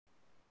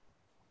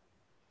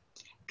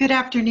Good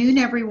afternoon,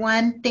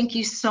 everyone. Thank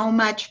you so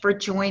much for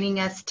joining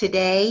us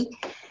today.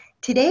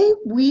 Today,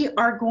 we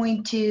are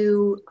going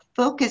to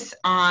focus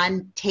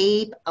on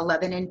TABE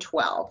 11 and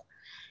 12,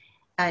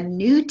 a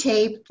new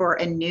TABE for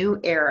a new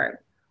era.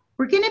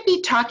 We're going to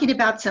be talking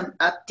about some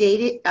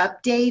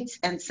updates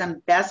and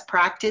some best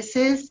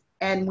practices,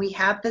 and we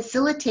have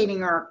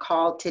facilitating our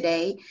call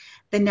today,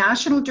 the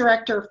National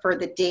Director for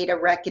the Data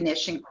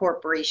Recognition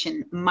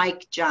Corporation,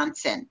 Mike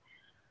Johnson.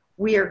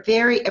 We are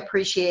very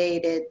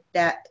appreciative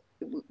that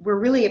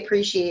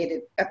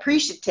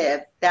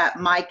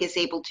Mike is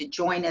able to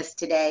join us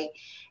today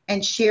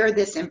and share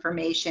this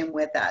information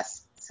with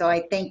us. So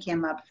I thank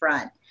him up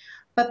front.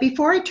 But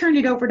before I turn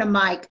it over to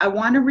Mike, I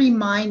want to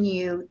remind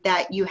you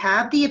that you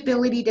have the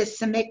ability to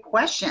submit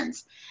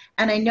questions.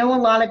 And I know a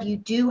lot of you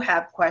do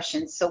have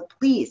questions, so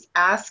please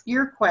ask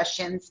your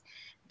questions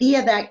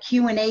via that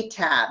Q&A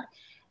tab.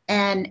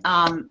 And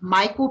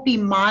Mike will be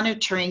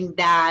monitoring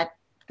that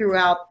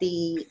throughout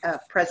the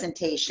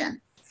presentation.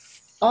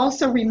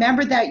 Also,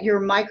 remember that your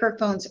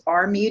microphones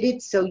are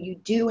muted, so you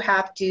do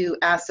have to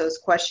ask those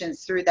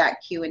questions through that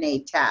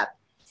Q&A tab.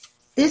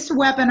 This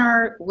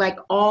webinar, like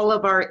all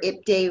of our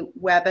IPDAY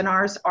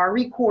webinars, are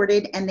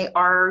recorded and they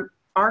are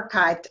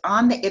archived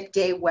on the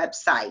IPDAY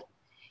website.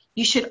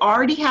 You should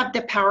already have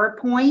the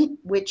PowerPoint,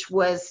 which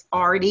was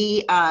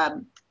already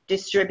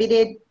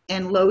distributed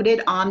and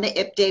loaded on the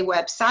IPDAY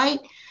website.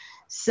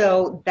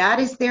 So that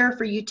is there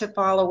for you to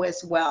follow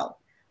as well.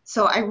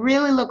 So I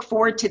really look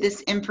forward to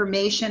this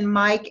information,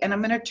 Mike, and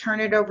I'm going to turn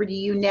it over to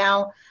you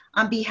now.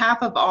 On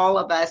behalf of all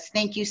of us,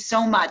 thank you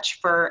so much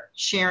for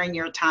sharing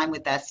your time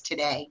with us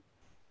today.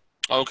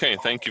 Okay,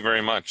 thank you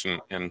very much,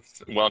 and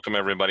welcome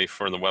everybody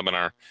for the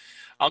webinar.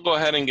 I'll go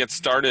ahead and get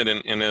started,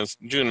 and as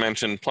June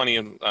mentioned, plenty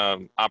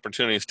of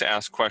opportunities to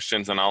ask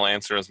questions, and I'll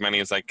answer as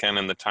many as I can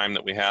in the time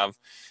that we have,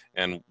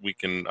 and we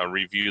can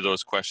review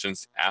those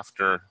questions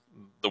after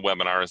the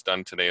webinar is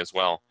done today as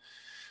well.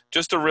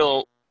 Just a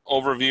real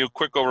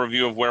quick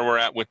overview of where we're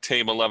at with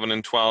TABE 11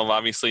 and 12,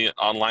 obviously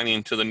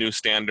aligning to the new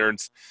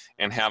standards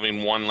and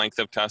having one length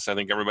of test. I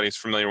think everybody's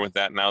familiar with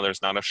that now.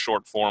 There's not a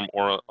short form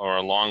or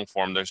a long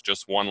form. There's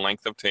just one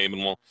length of TABE,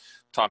 and we'll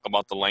talk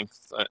about the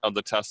length of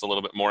the test a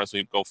little bit more as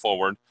we go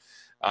forward.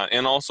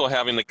 And also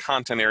having the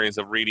content areas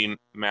of reading,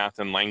 math,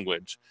 and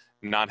language,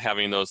 not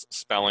having those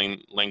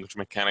spelling, language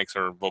mechanics,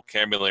 or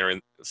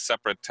vocabulary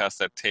separate tests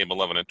that TABE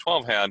 11 and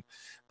 12 had,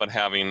 but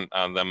having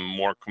them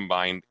more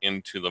combined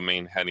into the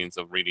main headings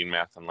of reading,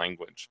 math, and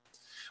language.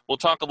 We'll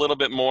talk a little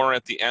bit more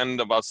at the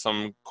end about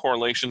some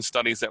correlation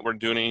studies that we're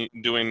doing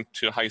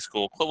to high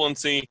school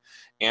equivalency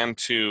and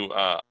to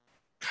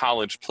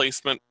college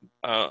placement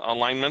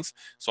alignments.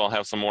 So I'll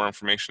have some more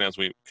information as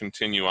we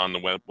continue on the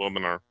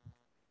webinar.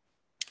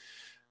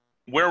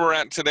 Where we're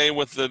at today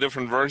with the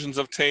different versions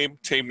of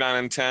TABE, TABE 9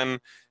 and 10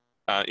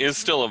 is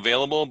still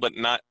available, but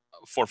not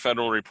for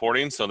federal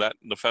reporting. So that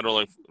the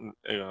federal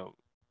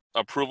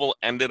approval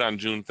ended on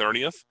June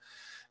 30th.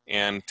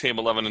 And TABE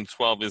 11 and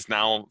 12 is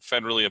now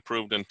federally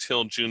approved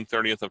until June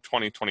 30th of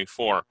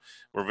 2024.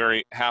 We're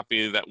very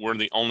happy that we're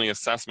the only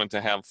assessment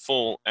to have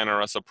full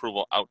NRS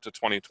approval out to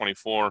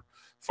 2024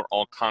 for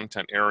all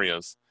content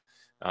areas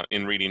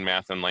in reading,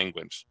 math, and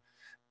language.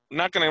 I'm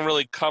not going to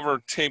really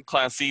cover TABE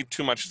Class E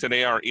too much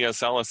today, our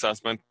ESL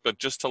assessment, but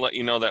just to let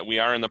you know that we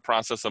are in the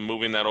process of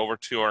moving that over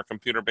to our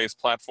computer-based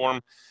platform,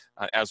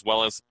 as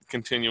well as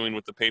continuing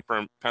with the paper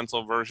and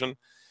pencil version.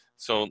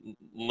 So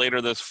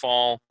later this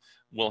fall,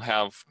 we'll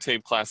have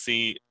TABE Class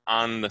E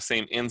on the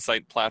same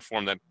Insight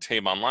platform that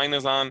TABE Online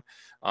is on.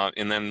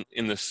 And then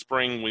in the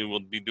spring, we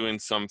will be doing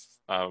some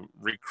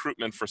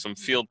recruitment for some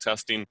field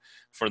testing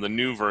for the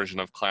new version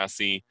of Class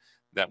E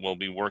that we'll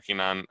be working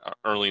on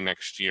early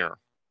next year.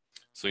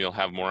 So you'll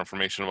have more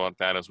information about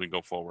that as we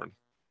go forward.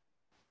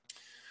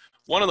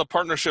 One of the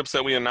partnerships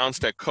that we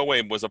announced at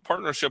COABE was a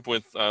partnership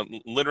with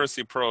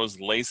Literacy Pro's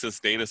LACES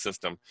data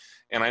system.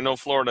 And I know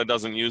Florida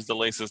doesn't use the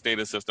LACES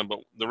data system, but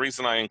the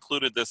reason I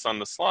included this on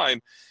the slide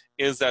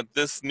is that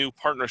this new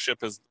partnership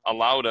has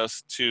allowed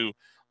us to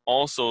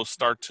also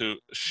start to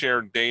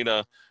share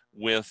data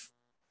with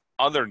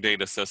other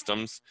data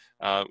systems,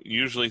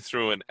 usually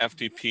through an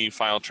FTP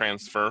file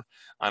transfer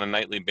on a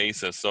nightly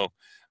basis. So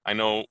I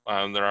know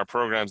there are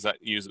programs that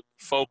use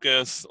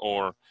Focus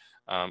or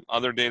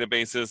other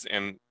databases,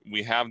 and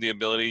we have the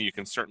ability. You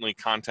can certainly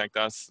contact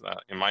us,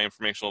 and my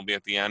information will be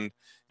at the end,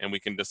 and we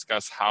can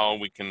discuss how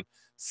we can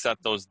set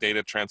those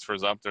data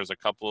transfers up. There's a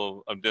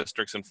couple of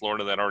districts in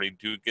Florida that already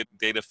do get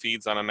data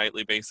feeds on a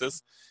nightly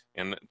basis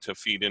and to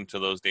feed into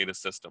those data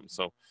systems.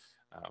 So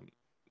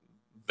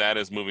that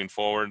is moving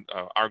forward.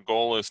 Our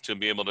goal is to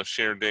be able to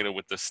share data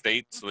with the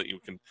state so that you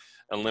can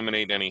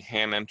eliminate any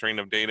hand entering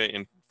of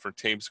data for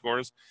TABE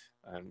scores.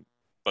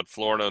 But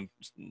Florida,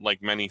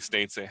 like many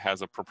states, it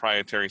has a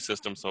proprietary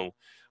system, so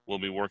we'll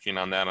be working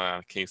on that on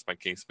a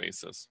case-by-case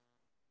basis.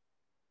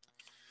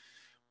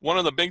 One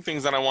of the big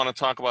things that I want to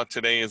talk about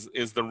today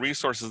is the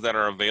resources that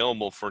are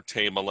available for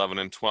TABE 11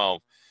 and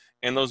 12.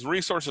 And those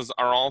resources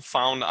are all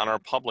found on our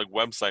public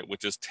website,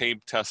 which is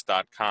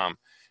tabetest.com.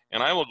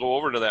 And I will go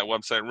over to that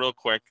website real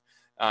quick.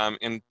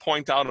 and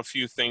point out a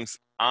few things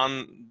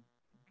on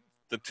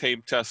the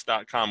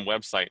tabetest.com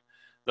website.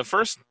 The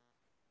first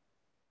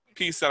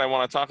piece that I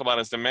want to talk about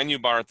is the menu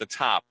bar at the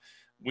top.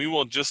 We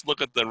will just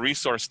look at the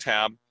resource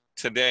tab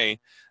today.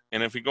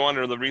 And if we go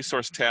under the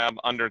resource tab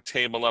under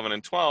TABE 11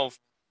 and 12,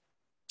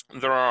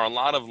 there are a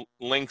lot of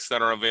links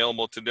that are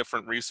available to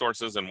different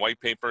resources and white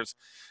papers.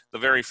 The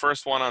very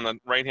first one on the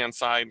right-hand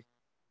side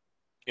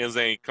is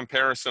a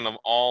comparison of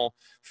all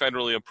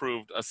federally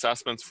approved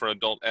assessments for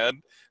adult ed.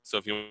 So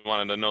if you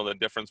wanted to know the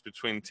difference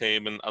between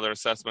TABE and other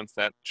assessments,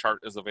 that chart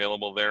is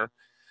available there.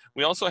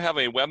 We also have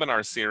a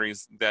webinar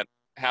series that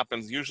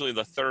happens usually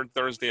the third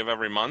Thursday of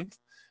every month.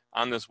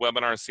 On this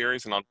webinar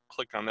series, and I'll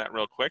click on that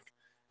real quick,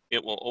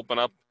 it will open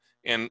up,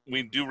 and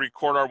we do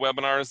record our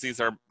webinars. These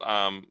are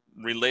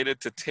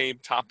related to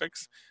TABE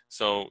topics.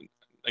 So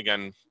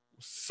again,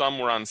 some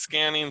were on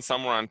scanning,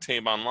 some were on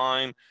TABE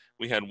Online.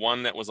 We had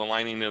one that was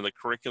aligning to the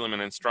curriculum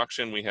and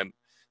instruction. We had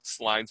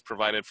slides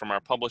provided from our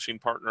publishing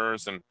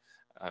partners, and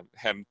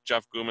had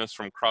Jeff Gumas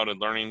from Crowded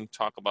Learning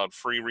talk about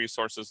free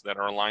resources that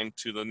are aligned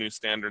to the new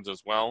standards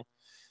as well.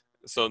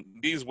 So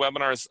these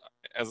webinars,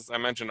 as I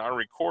mentioned, are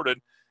recorded.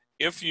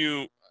 If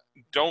you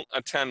don't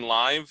attend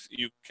live,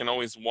 you can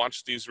always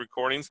watch these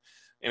recordings.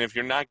 And if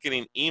you're not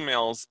getting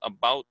emails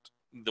about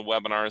the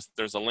webinars,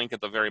 there's a link at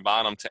the very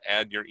bottom to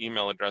add your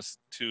email address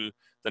to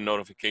the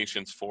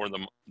notifications for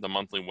the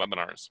monthly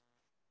webinars.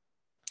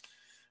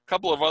 A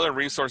couple of other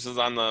resources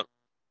on the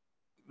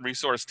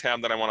resource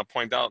tab that I want to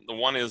point out. The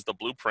one is the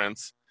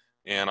blueprints,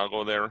 and I'll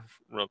go there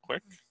real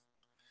quick.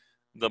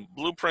 The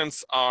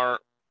blueprints are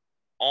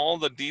all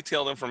the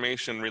detailed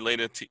information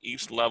related to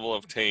each level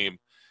of TABE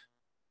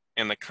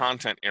and the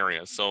content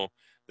area. So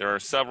there are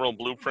several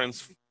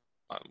blueprints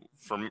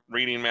for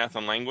reading, math,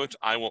 and language.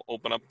 I will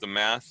open up the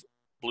math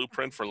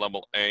blueprint for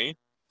level A.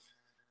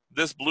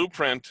 This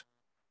blueprint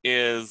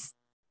is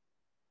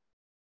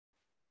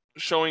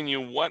showing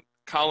you what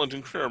college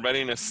and career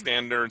readiness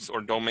standards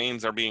or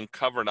domains are being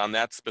covered on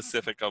that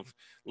specific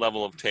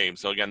level of TABE.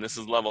 So again, this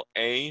is level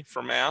A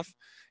for math.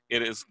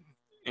 It is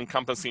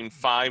encompassing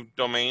 5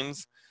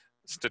 domains: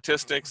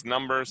 statistics,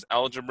 numbers,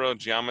 algebra,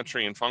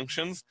 geometry, and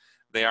functions.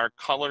 They are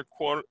color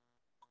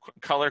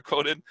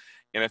coded.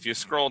 And if you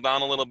scroll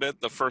down a little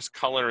bit, the first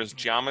color is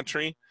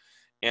geometry,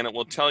 and it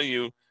will tell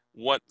you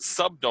what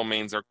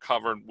subdomains are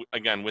covered,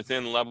 again,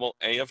 within level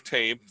A of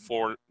TABE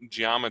for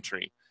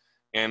geometry.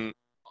 And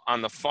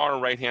on the far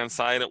right-hand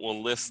side, it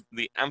will list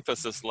the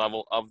emphasis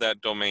level of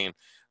that domain.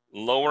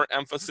 Lower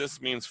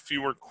emphasis means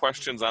fewer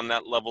questions on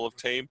that level of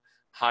TABE.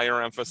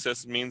 Higher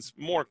emphasis means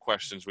more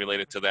questions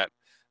related to that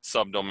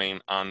subdomain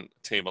on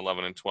TABE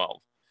 11 and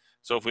 12.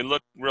 So if we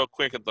look real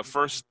quick at the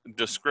first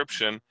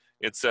description,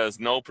 it says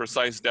no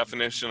precise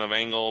definition of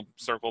angle,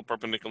 circle,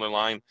 perpendicular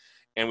line,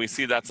 and we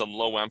see that's a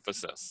low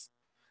emphasis.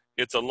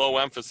 It's a low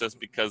emphasis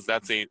because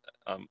that's a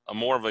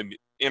more of an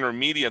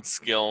intermediate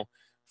skill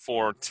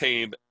for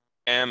TABE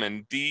M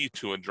and D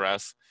to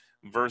address,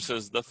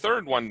 versus the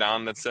third one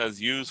down that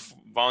says use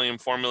volume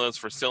formulas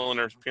for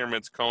cylinders,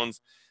 pyramids, cones,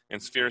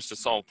 and spheres to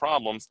solve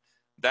problems.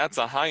 That's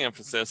a high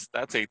emphasis.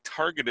 That's a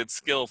targeted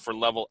skill for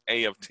level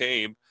A of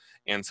TABE.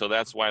 And so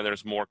that's why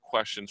there's more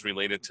questions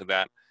related to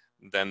that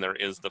than there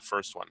is the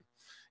first one.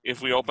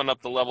 If we open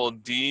up the level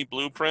D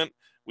blueprint,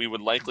 we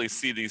would likely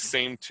see these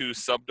same 2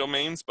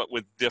 subdomains, but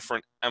with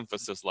different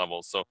emphasis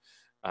levels. So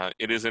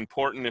it is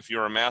important, if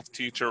you're a math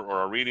teacher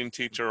or a reading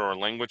teacher or a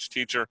language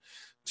teacher,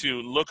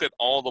 to look at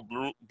all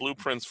the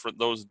blueprints for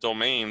those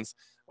domains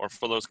or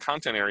for those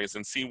content areas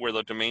and see where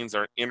the domains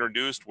are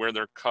introduced, where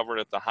they're covered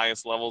at the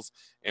highest levels,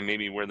 and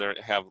maybe where they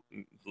have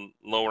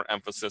lower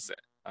emphasis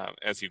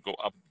as you go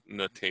up in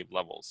the TABE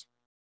levels.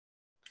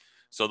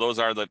 So those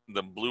are the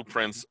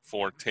blueprints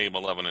for TABE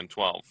 11 and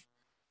 12.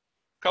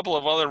 A couple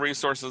of other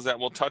resources that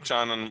we'll touch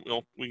on,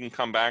 and we can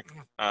come back,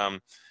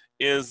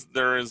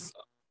 there is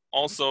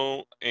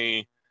also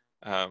a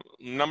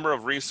number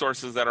of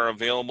resources that are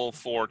available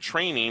for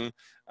training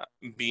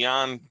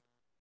beyond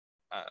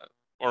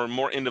or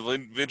more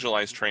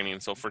individualized training.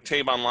 So for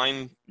TABE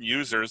Online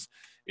users,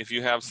 if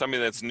you have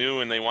somebody that's new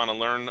and they want to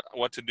learn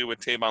what to do with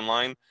TABE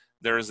Online,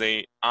 there's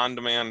a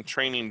on-demand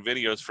training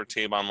videos for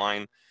TABE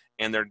Online,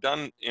 and they're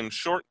done in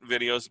short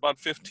videos, about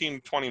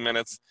 15, 20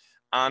 minutes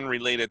on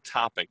related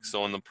topics.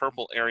 So in the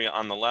purple area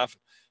on the left,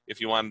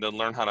 if you wanted to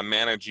learn how to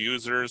manage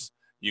users,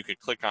 you could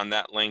click on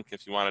that link.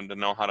 If you wanted to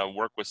know how to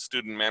work with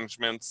student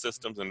management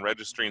systems and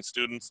registering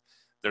students,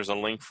 there's a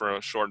link for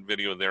a short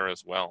video there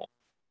as well.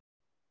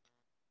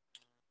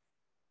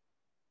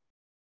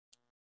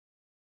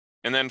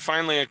 And then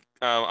finally,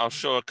 I'll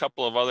show a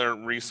couple of other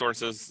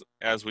resources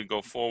as we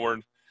go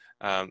forward.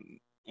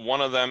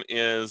 One of them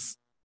is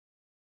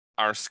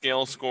our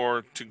scale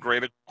score to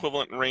grade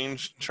equivalent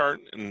range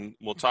chart, and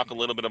we'll talk a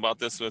little bit about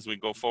this as we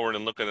go forward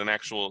and look at an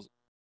actual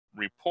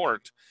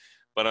report.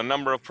 But a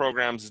number of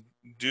programs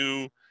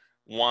do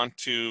want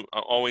to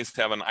always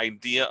have an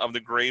idea of the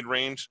grade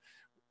range.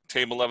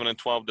 TABE 11 and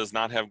 12 does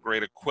not have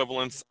grade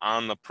equivalents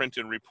on the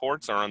printed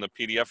reports or on the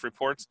PDF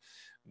reports.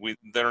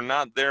 They're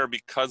not there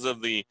because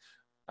of the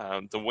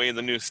the way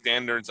the new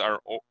standards are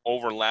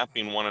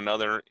overlapping one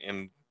another,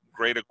 and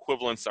grade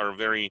equivalents are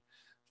very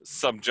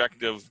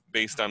subjective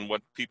based on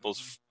what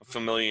people's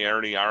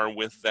familiarity are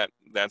with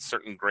that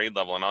certain grade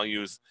level. And I'll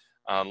use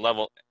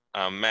level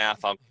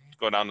math. I'll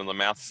go down to the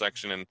math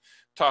section and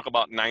talk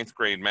about ninth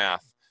grade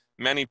math.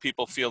 Many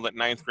people feel that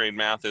ninth grade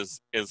math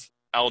is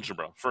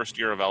algebra, first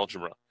year of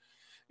algebra.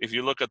 If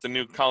you look at the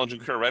new college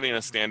and career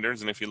readiness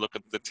standards, and if you look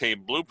at the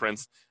TABE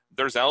blueprints,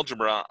 there's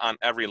algebra on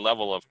every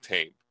level of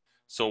TABE.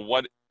 So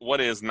what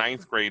is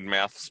ninth grade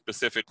math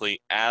specifically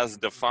as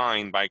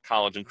defined by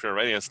college and career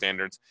readiness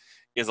standards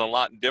is a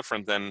lot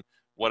different than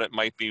what it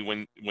might be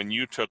when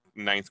you took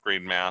ninth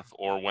grade math,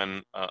 or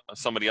when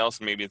somebody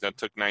else maybe that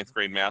took ninth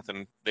grade math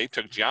and they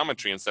took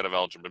geometry instead of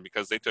algebra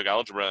because they took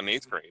algebra in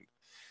eighth grade.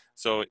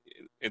 So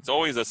it's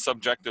always a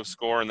subjective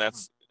score, and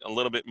that's a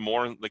little bit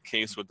more the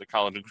case with the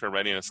college and career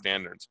readiness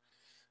standards.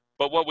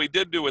 But what we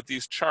did do with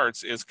these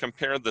charts is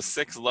compare the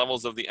 6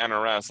 levels of the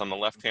NRS on the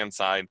left-hand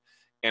side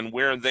and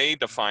where they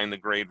define the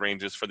grade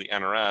ranges for the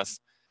NRS,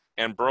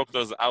 and broke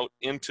those out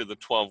into the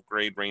 12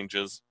 grade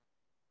ranges,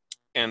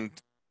 and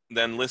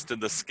then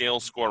listed the scale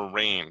score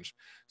range.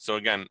 So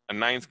again, a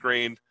ninth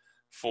grade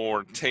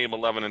for TABE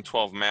 11 and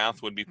 12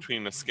 math would be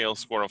between a scale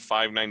score of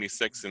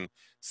 596 and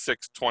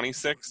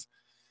 626.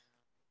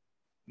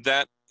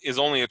 That is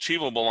only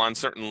achievable on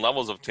certain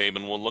levels of TABE,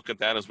 and we'll look at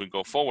that as we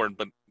go forward.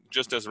 But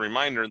just as a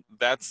reminder,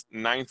 that's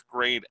ninth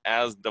grade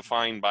as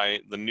defined by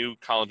the new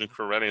college and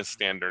career readiness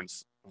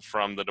standards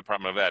from the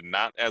Department of Ed,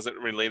 not as it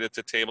related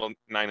to Table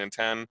 9 and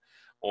 10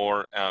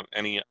 or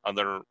any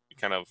other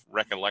kind of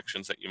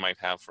recollections that you might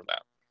have for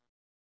that.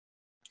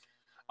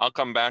 I'll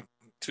come back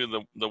to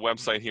the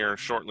website here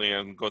shortly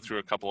and go through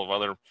a couple of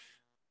other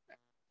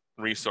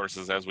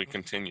resources as we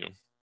continue.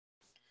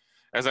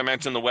 As I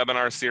mentioned, the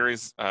webinar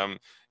series,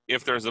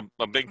 if there's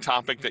a big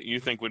topic that you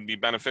think would be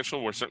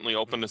beneficial, we're certainly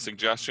open to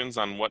suggestions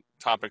on what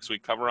topics we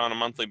cover on a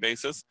monthly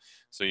basis.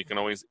 So you can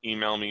always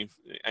email me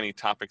any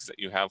topics that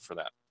you have for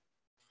that.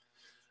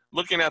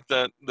 Looking at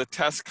the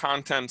test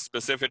content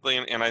specifically,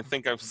 and I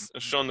think I've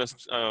shown this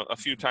a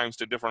few times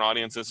to different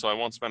audiences, so I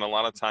won't spend a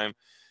lot of time.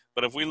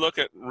 But if we look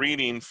at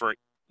reading for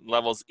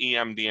levels E,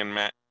 M, D,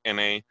 and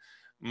A,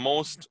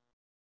 most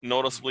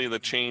noticeably the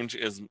change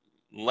is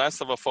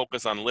less of a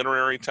focus on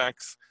literary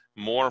texts,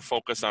 more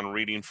focus on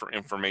reading for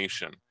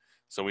information.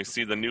 So we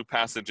see the new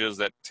passages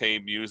that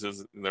TABE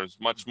uses, there's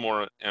much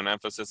more an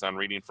emphasis on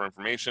reading for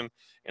information,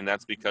 and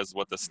that's because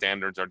what the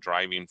standards are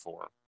driving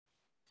for.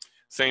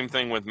 Same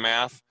thing with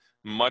math,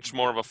 much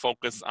more of a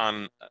focus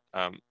on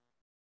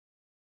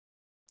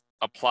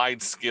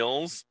applied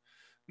skills.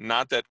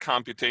 Not that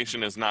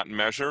computation is not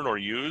measured or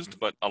used,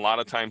 but a lot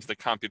of times the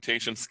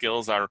computation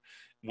skills are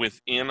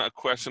within a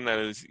question that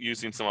is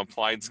using some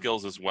applied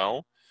skills as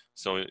well.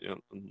 So,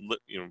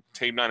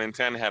 TABE 9 and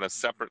 10 had a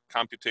separate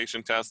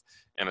computation test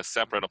and a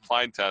separate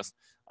applied test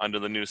under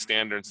the new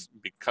standards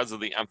because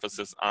of the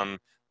emphasis on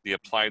the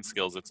applied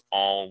skills. It's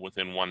all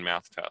within one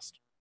math test.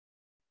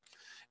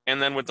 And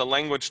then with the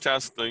language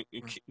test, the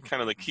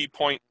key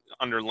point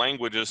under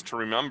language is to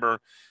remember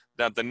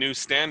that the new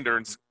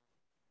standards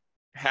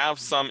have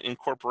some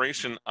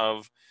incorporation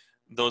of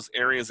those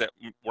areas that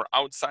were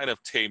outside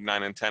of TABE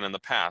 9 and 10 in the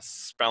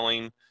past.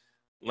 Spelling,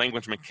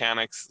 language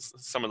mechanics,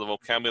 some of the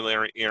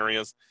vocabulary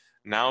areas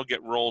now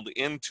get rolled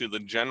into the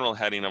general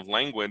heading of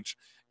language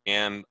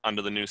and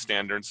under the new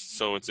standards.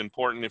 So it's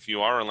important, if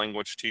you are a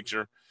language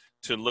teacher,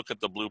 to look at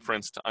the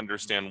blueprints to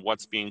understand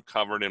what's being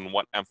covered and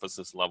what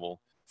emphasis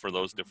level for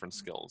those different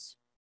skills.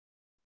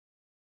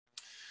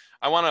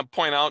 I want to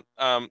point out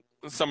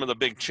some of the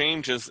big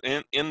changes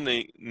in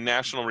the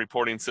national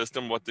reporting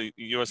system, what the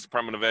U.S.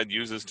 Department of Ed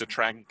uses to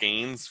track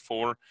gains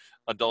for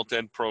adult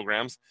ed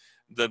programs.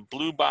 The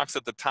blue box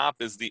at the top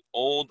is the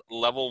old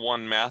level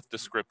 1 math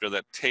descriptor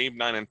that TABE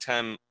 9 and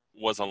 10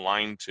 was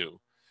aligned to.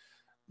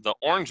 The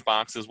orange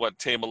box is what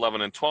TABE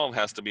 11 and 12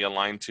 has to be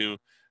aligned to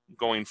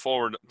going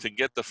forward to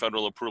get the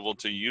federal approval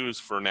to use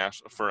for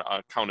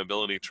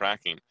accountability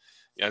tracking.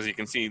 As you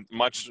can see,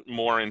 much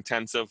more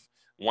intensive,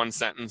 1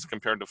 sentence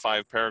compared to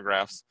 5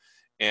 paragraphs.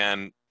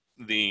 And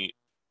the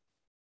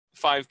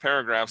 5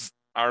 paragraphs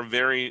are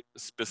very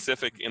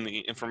specific in the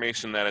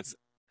information that it's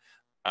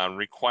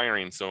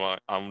requiring. So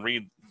I'll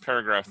read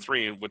paragraph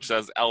 3, which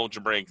says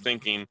algebraic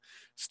thinking.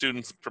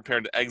 Students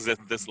prepared to exit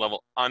this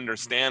level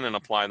understand and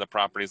apply the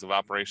properties of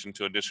operation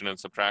to addition and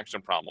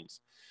subtraction problems.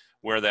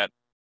 Where that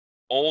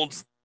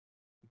old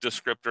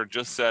descriptor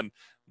just said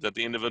that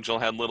the individual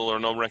had little or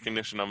no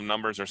recognition of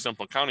numbers or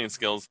simple counting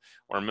skills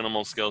or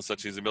minimal skills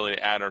such as the ability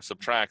to add or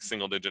subtract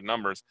single-digit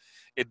numbers.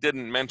 It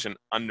didn't mention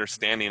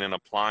understanding and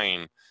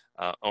applying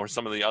or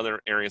some of the other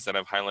areas that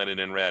I've highlighted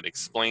in red.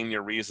 Explain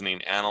your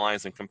reasoning,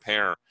 analyze and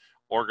compare,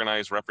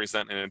 organize,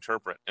 represent, and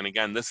interpret. And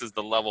again, this is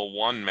the level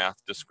 1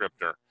 math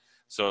descriptor.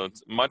 So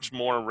it's much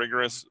more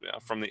rigorous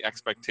from the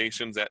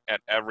expectations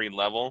at every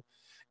level.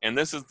 And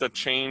this is the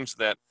change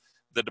that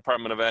the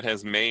Department of Ed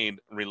has made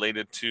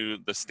related to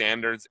the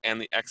standards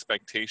and the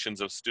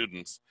expectations of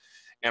students.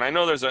 And I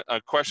know there's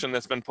a question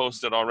that's been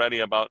posted already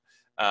about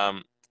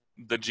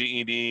the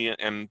GED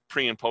and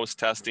pre and post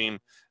testing,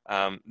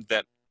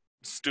 that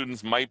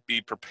students might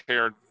be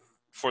prepared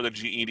for the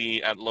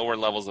GED at lower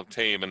levels of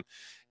TABE.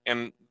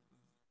 And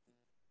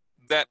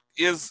that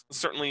is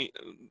certainly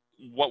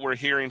what we're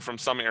hearing from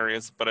some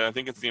areas, but I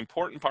think it's the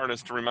important part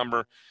is to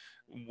remember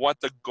what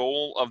the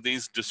goal of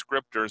these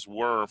descriptors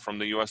were from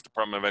the U.S.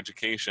 Department of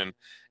Education,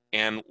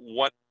 and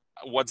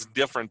what's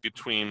different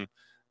between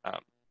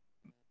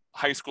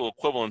high school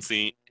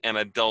equivalency and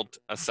adult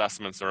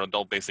assessments or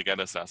adult basic ed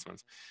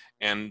assessments.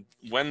 And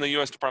when the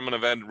U.S. Department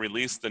of Ed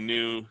released the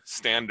new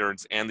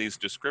standards and these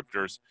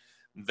descriptors,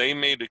 they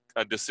made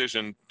a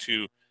decision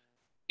to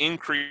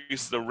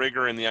increase the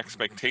rigor and the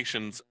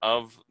expectations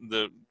of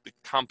the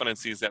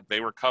competencies that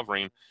they were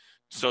covering,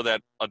 so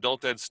that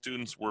adult ed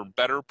students were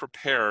better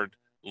prepared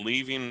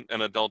leaving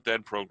an adult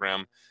ed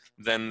program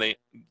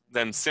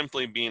than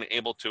simply being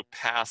able to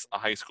pass a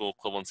high school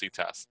equivalency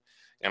test.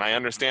 And I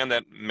understand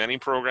that many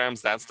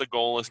programs, that's the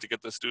goal, is to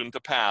get the student to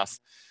pass.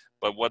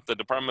 But what the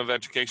Department of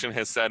Education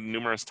has said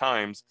numerous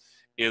times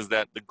is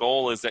that the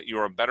goal is that you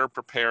are better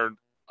prepared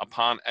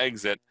upon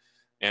exit,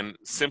 and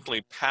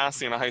simply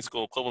passing a high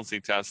school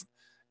equivalency test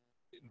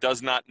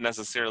does not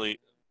necessarily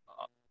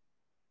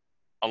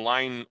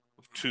align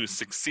to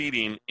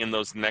succeeding in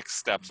those next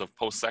steps of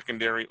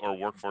post-secondary or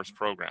workforce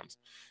programs.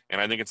 And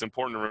I think it's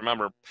important to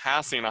remember,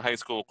 passing a high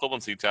school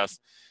equivalency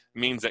test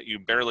means that you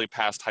barely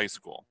passed high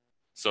school.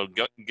 So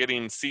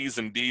getting C's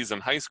and D's in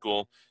high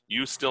school,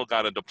 you still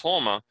got a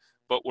diploma,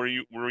 but were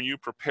you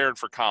prepared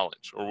for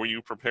college, or were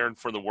you prepared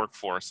for the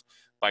workforce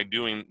by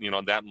doing,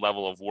 that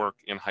level of work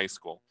in high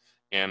school?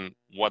 And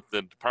what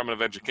the Department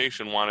of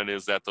Education wanted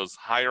is that those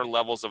higher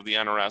levels of the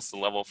NRS, the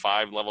level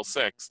 5, level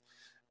 6,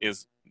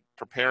 is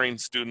preparing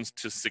students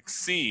to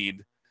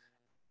succeed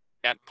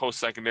at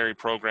post-secondary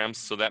programs.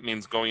 So that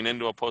means going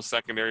into a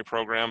post-secondary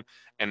program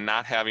and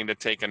not having to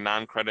take a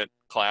non-credit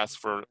class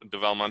for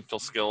developmental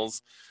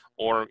skills,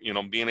 or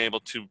being able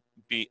to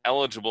be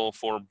eligible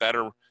for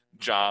better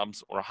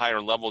jobs or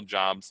higher level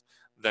jobs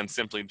than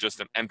simply just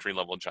an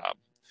entry-level job.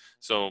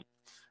 So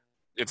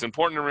it's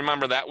important to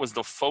remember that was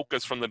the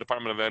focus from the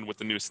Department of Ed with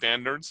the new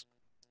standards,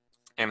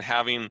 and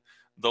having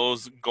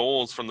those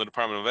goals from the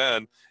Department of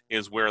Ed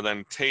is where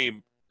then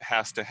TABE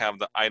has to have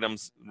the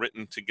items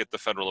written to get the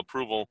federal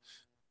approval,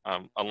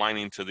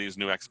 aligning to these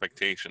new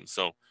expectations.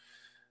 So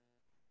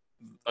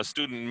a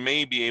student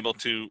may be able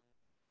to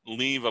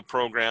leave a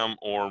program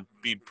or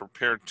be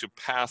prepared to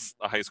pass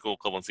a high school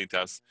equivalency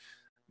test,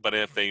 but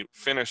if they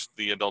finish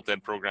the adult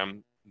ed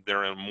program,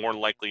 they're more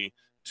likely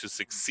to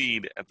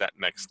succeed at that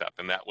next step.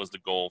 And that was the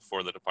goal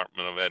for the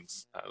Department of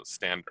Ed's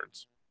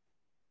standards.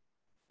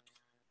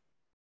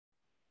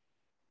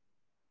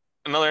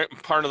 Another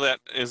part of that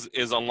is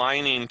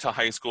aligning to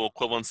high school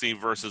equivalency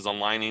versus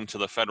aligning to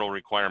the federal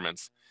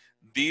requirements.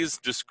 These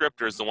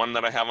descriptors, the one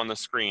that I have on the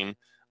screen,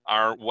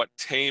 are what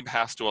TABE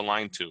has to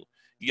align to.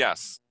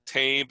 Yes,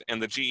 TABE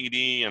and the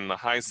GED and the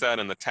HiSET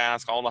and the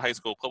TASC, all the high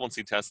school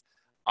equivalency tests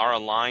are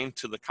aligned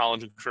to the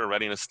college and career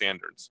readiness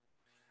standards.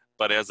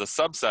 But as a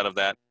subset of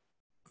that,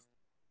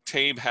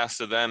 TABE has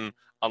to then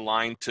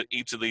align to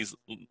each of these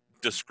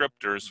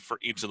descriptors for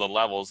each of the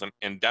levels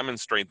and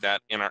demonstrate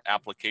that in our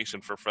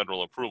application for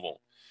federal approval.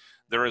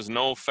 There is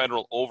no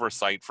federal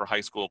oversight for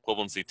high school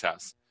equivalency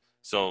tests.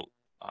 So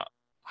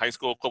high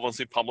school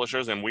equivalency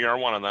publishers, and we are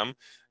one of them,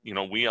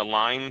 we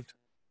align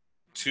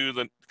to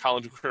the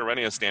college and career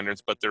readiness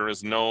standards, but there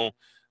is no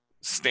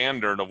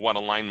standard of what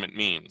alignment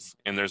means,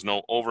 and there's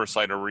no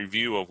oversight or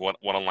review of what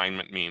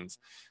alignment means.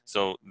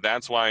 So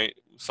that's why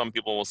some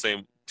people will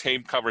say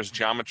TABE covers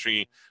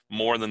geometry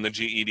more than the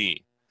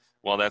GED.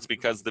 Well, that's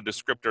because the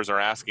descriptors are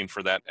asking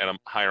for that at a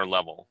higher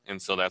level.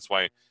 And so that's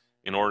why,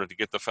 in order to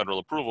get the federal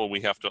approval,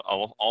 we have to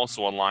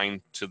also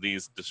align to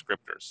these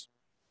descriptors.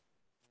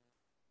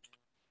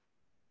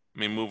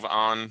 Let me move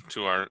on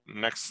to our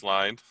next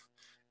slide.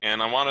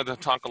 And I wanted to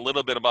talk a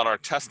little bit about our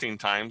testing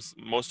times.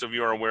 Most of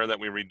you are aware that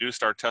we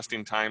reduced our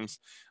testing times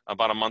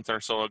about a month or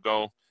so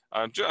ago,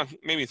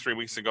 maybe 3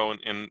 weeks ago,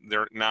 and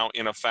they're now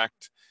in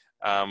effect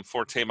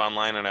for TABE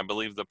Online, and I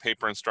believe the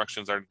paper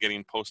instructions are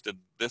getting posted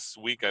this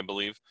week, I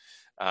believe.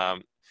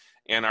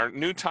 And our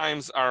new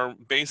times are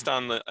based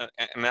on the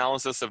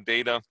analysis of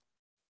data.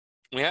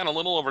 We had a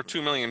little over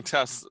 2 million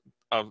tests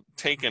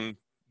taken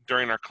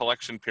during our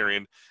collection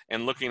period,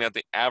 and looking at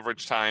the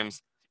average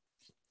times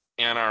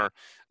and our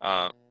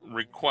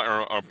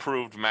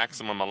approved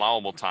maximum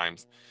allowable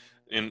times.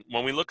 And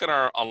when we look at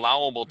our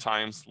allowable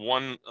times,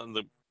 one of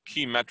the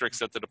key metrics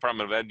that the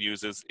Department of Ed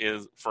uses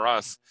is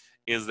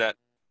that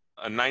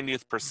a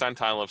 90th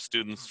percentile of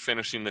students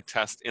finishing the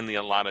test in the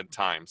allotted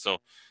time. So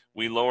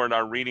we lowered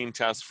our reading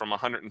test from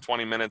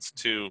 120 minutes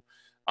to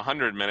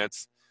 100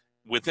 minutes.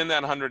 Within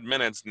that 100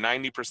 minutes,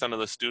 90% of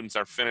the students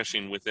are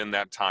finishing within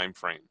that time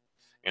frame.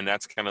 And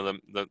that's kind of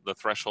the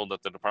threshold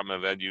that the Department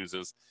of Ed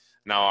uses.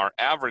 Now, our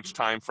average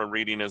time for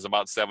reading is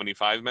about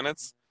 75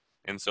 minutes.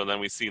 And so then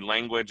we see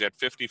language at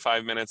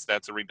 55 minutes.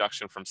 That's a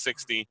reduction from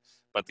 60,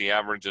 but the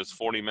average is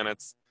 40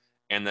 minutes.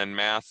 And then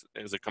math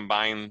as a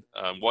combined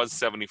was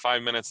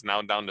 75 minutes,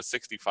 now down to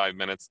 65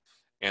 minutes.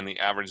 and the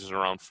average is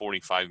around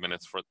 45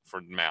 minutes for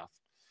math.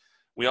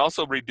 We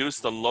also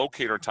reduced the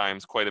locator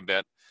times quite a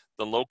bit.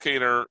 The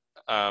locator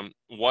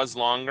was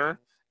longer,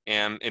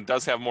 and it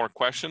does have more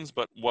questions,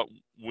 but what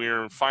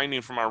we're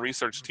finding from our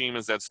research team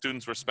is that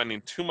students were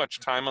spending too much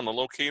time on the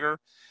locator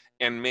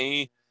and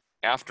may,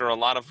 after a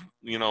lot of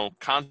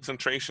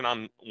concentration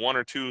on one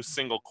or two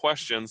single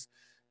questions,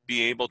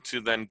 be able to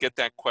then get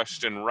that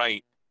question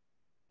right,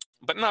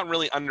 but not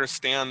really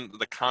understand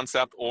the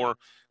concept or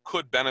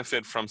could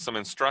benefit from some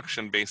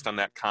instruction based on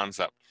that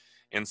concept.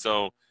 And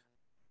so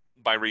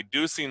by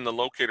reducing the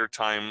locator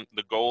time,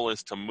 the goal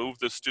is to move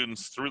the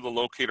students through the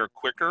locator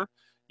quicker.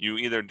 You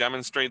either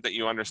demonstrate that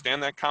you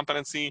understand that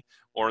competency,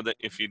 or that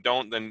if you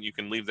don't, then you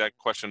can leave that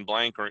question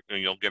blank or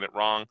you'll get it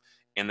wrong.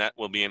 And that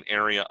will be an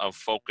area of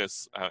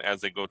focus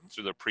as they go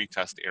through the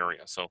pre-test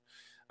area. So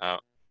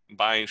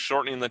by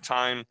shortening the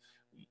time,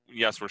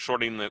 yes, we're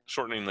shortening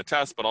the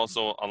test, but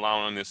also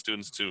allowing the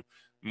students to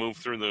move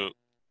through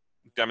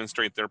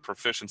demonstrate their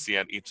proficiency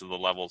at each of the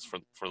levels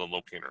for the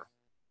locator.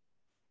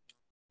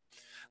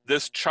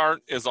 This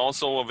chart is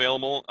also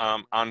available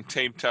on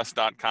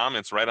tabetest.com.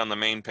 It's right on the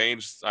main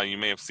page. You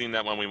may have seen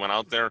that when we went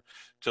out there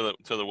to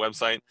the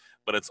website,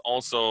 but it's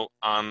also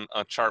on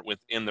a chart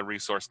within the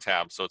resource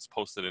tab. So it's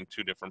posted in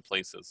two different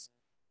places.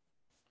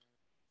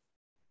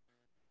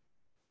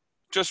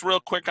 Just real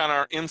quick on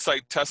our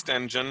Insight test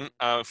engine,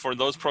 for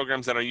those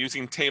programs that are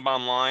using TABE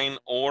Online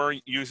or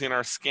using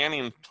our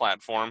scanning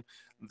platform,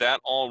 that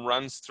all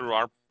runs through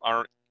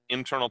our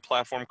internal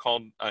platform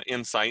called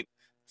Insight.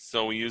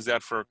 So we use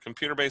that for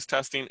computer-based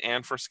testing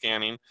and for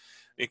scanning.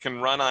 It can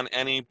run on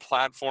any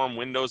platform,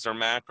 Windows or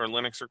Mac or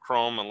Linux or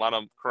Chrome. A lot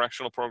of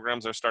correctional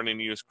programs are starting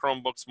to use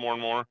Chromebooks more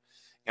and more.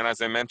 And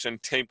as I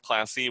mentioned, TABE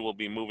Class E will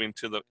be moving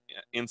to the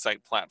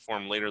Insight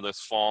platform later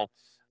this fall,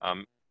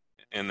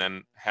 and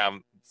then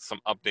have some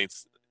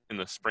updates in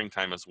the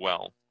springtime as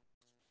well.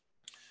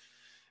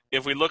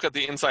 If we look at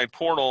the Insight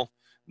portal,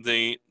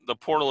 the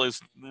portal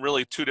is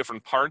really two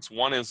different parts.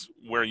 One is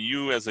where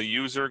you as a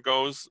user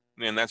goes,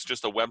 and that's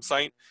just a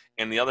website.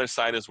 And the other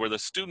side is where the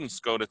students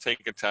go to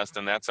take a test,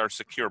 and that's our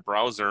secure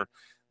browser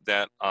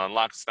that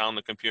locks down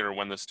the computer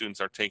when the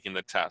students are taking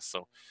the test.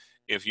 So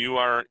if you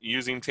are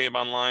using TABE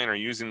Online or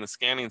using the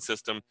scanning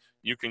system,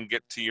 you can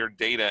get to your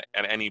data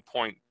at any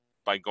point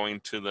by going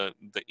to the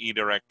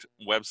eDirect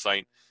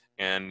website.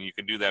 And you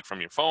can do that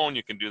from your phone,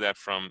 you can do that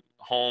from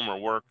home or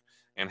work,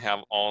 and have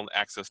all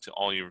access to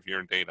all of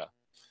your data.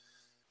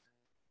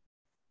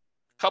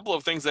 A couple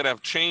of things that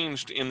have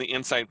changed in the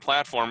Insight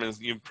platform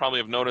is you probably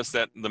have noticed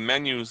that the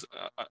menus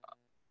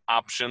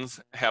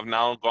options have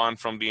now gone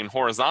from being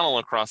horizontal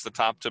across the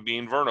top to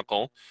being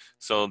vertical.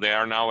 So they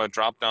are now a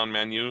drop-down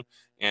menu,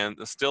 and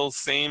still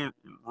same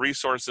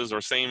resources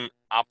or same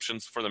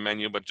options for the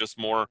menu, but just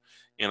more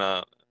in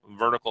a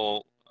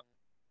vertical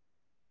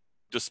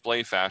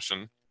display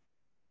fashion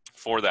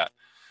for that.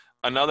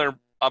 Another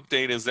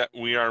update is that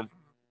we are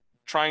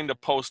trying to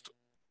post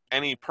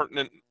any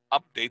pertinent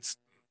updates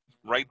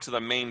right to the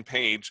main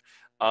page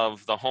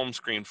of the home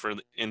screen for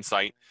the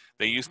Insight.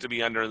 They used to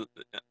be under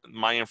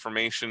My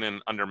Information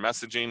and under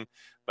Messaging,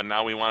 but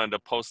now we wanted to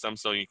post them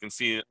so you can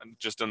see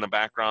just in the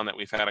background that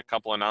we've had a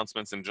couple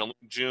announcements in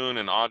June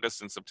and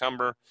August and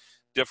September,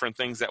 different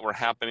things that were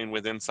happening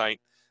with Insight,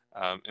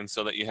 and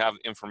so that you have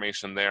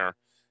information there.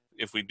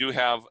 If we do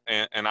have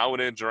an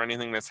outage or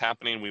anything that's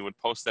happening, we would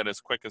post that as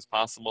quick as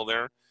possible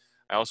there.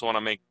 I also want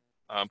to make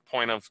a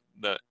point of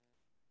the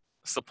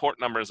support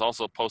number is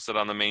also posted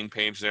on the main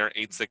page there,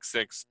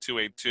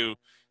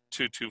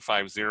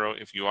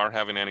 866-282-2250. If you are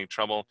having any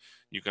trouble,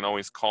 you can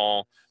always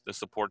call the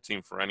support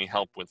team for any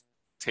help with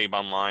TABE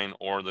Online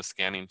or the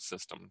scanning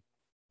system.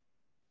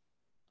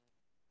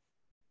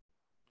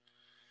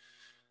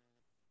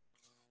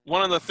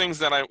 One of the things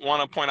that I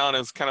want to point out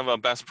as kind of a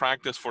best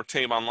practice for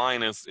TABE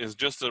Online is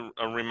just a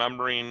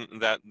remembering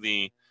that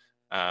the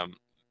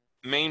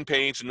main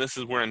page, and this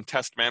is where in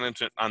test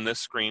management on this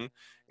screen,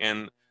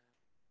 and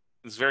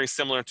it's very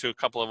similar to a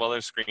couple of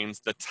other screens,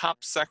 the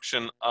top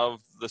section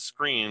of the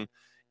screen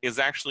is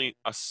actually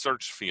a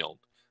search field.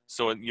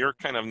 So you're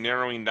kind of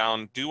narrowing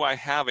down, do I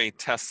have a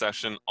test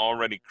session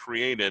already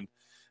created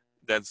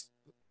that's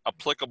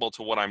applicable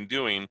to what I'm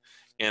doing?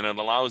 And it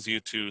allows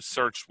you to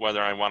search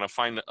whether I want to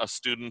find a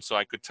student. So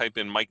I could type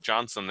in Mike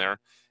Johnson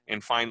there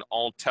and find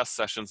all test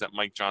sessions that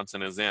Mike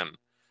Johnson is in.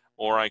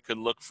 Or I could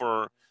look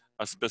for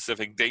a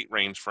specific date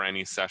range for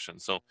any session.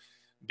 So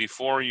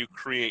before you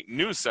create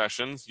new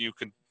sessions, you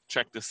could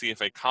check to see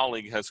if a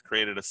colleague has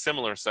created a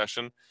similar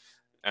session,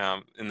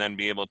 and then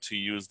be able to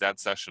use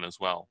that session as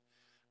well.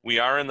 We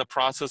are in the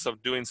process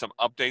of doing some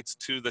updates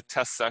to the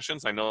test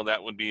sessions. I know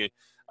that would be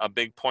a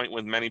big point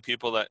with many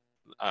people that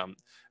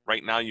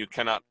right now you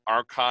cannot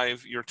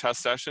archive your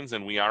test sessions,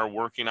 and we are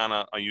working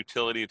on a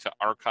utility to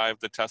archive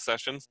the test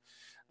sessions.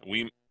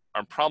 We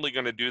are probably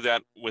going to do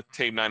that with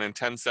TABE 9 and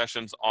 10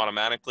 sessions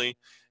automatically,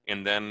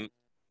 and then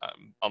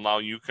allow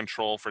you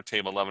control for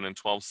TABE 11 and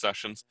 12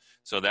 sessions.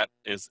 So that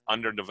is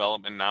under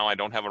development now. I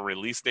don't have a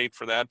release date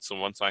for that. So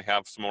once I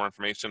have some more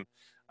information,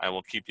 I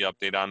will keep you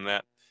updated on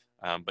that.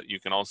 but you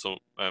can also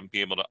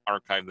be able to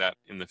archive that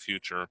in the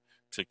future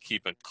to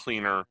keep a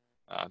cleaner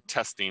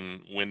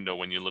testing window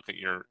when you look at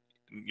your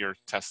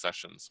test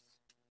sessions.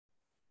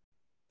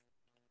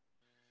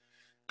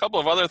 A couple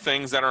of other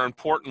things that are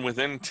important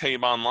within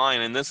TABE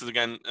Online, and this is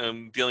again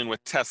dealing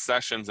with test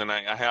sessions, and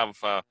I have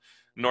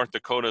North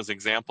Dakota's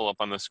example up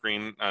on the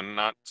screen,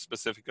 not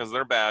specific because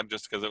they're bad,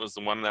 just because it was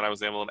the one that I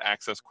was able to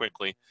access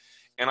quickly.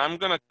 And I'm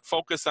going to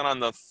focus on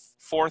the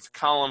fourth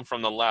column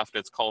from the left.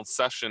 It's called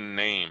session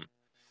name.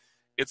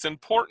 It's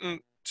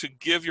important to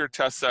give your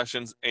test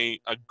sessions a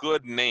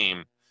good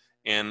name,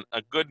 and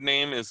a good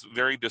name is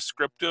very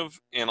descriptive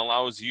and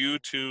allows you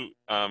to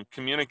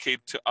communicate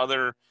to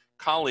other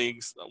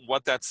colleagues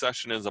what that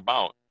session is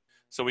about.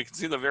 So we can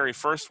see the very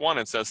first one,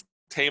 it says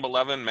TABE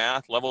 11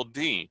 Math Level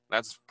D.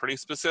 That's pretty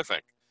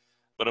specific.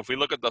 But if we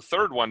look at the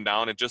third one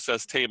down, it just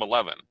says TABE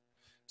 11.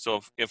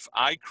 So if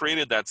I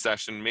created that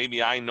session,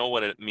 maybe I know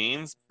what it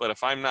means, but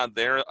if I'm not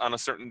there on a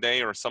certain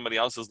day or somebody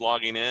else is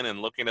logging in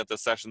and looking at the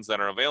sessions that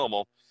are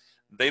available,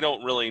 they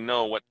don't really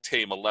know what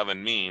TABE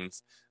 11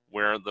 means,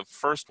 where the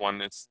first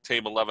one, it's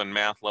TABE 11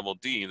 Math Level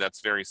D,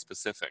 that's very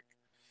specific.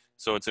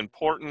 So it's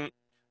important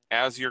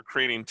as you're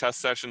creating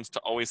test sessions to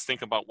always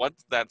think about what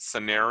that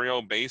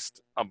scenario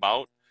based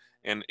about.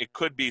 And it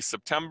could be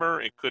September,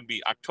 it could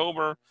be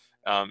October,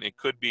 it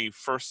could be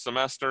first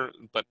semester,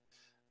 but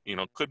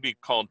could be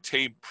called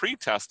TABE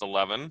Pretest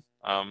 11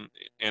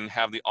 and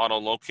have the auto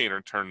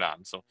locator turned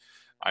on. So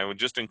I would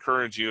just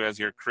encourage you as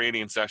you're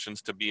creating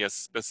sessions to be as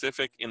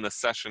specific in the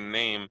session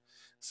name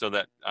so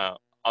that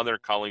other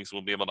colleagues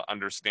will be able to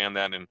understand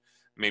that and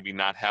maybe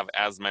not have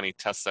as many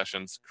test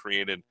sessions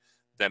created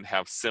that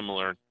have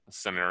similar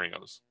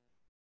scenarios.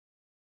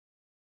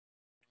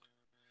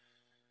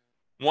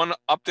 One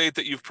update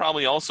that you've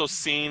probably also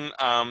seen,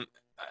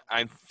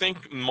 I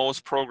think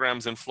most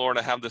programs in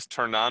Florida have this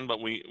turned on, but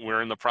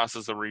we're in the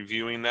process of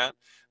reviewing that.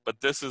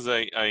 But this is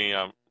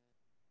a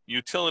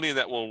utility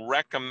that will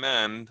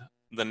recommend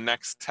the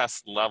next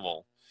test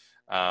level.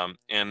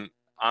 And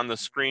on the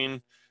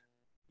screen,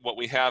 what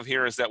we have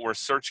here is that we're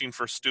searching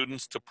for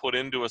students to put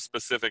into a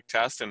specific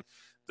test, and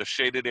the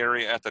shaded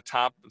area at the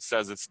top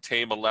says it's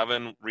TABE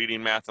 11,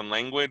 Reading, Math, and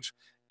Language,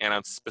 and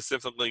I'm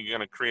specifically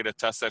going to create a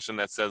test session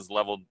that says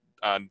level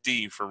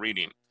D for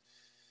reading.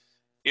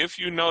 If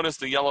you notice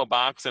the yellow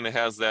box and it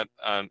has that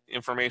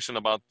information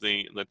about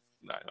I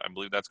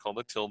believe that's called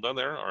a tilde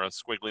there, or a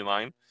squiggly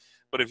line,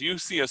 but if you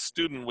see a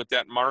student with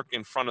that mark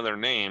in front of their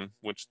name,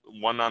 which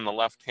one on the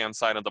left-hand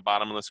side of the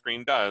bottom of the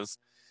screen does,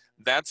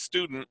 that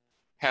student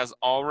has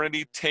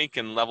already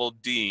taken level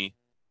D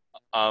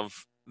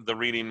of the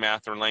reading,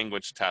 math, or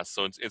language test.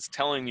 So it's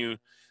telling you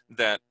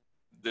that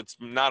it's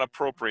not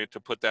appropriate to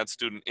put that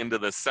student into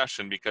this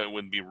session because it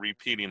would be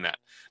repeating that.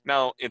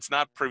 Now, it's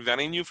not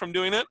preventing you from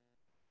doing it,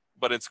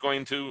 but it's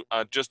going to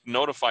just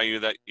notify you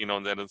that,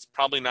 that it's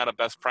probably not a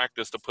best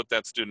practice to put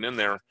that student in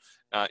there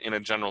in a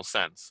general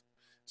sense.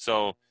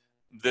 So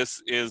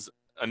this is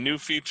a new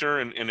feature,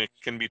 and it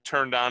can be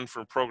turned on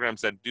for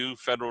programs that do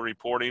federal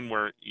reporting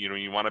where,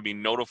 you want to be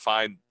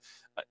notified,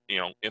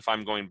 if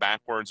I'm going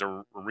backwards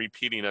or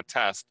repeating a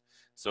test.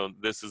 So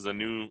this is a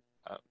new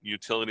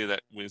utility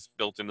that was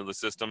built into the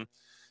system.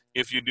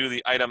 If you do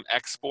the item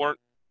export,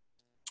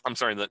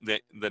 the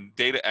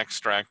data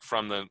extract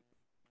from the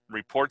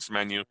reports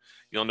menu,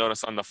 you'll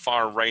notice on the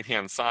far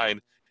right-hand side,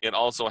 it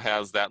also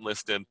has that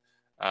listed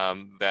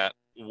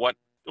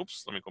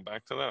oops, let me go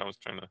back to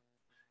that.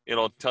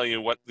 It'll tell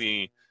you what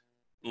the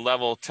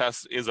level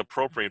test is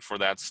appropriate for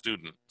that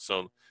student.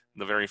 So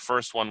the very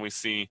first one we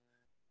see,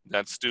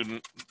 that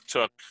student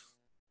took,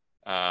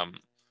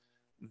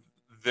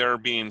 they're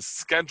being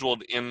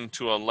scheduled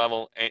into a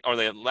level A, or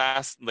they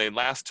last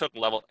took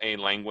level A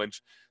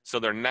language. So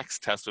their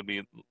next test would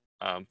be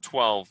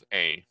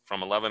 12A,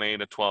 from 11A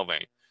to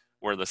 12A,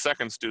 where the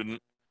second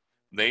student,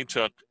 they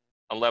took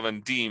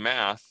 11D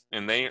math,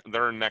 and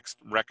their next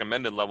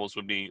recommended levels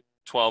would be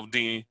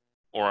 12D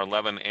or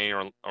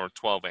 11A or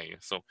 12A.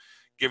 So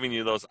giving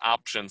you those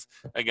options,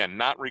 again,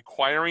 not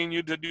requiring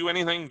you to do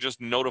anything,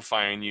 just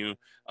notifying you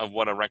of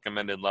what a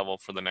recommended level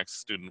for the next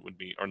student would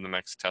be, or the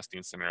next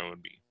testing scenario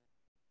would be.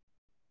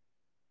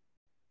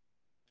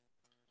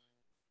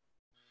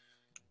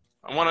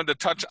 I wanted to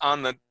touch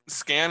on the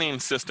scanning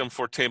system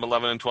for TABE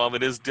 11 and 12.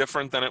 It is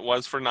different than it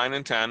was for 9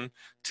 and 10.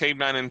 TABE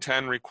 9 and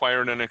 10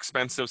 required an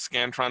expensive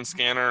Scantron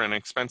scanner and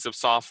expensive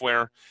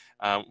software.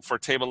 For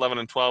TABE 11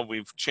 and 12,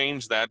 we've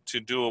changed that to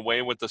do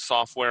away with the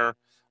software,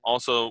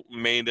 also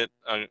made it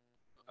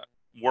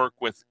work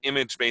with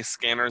image-based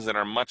scanners that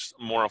are much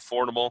more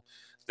affordable.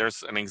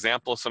 There's an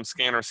example of some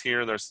scanners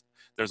here. There's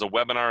a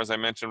webinar, as I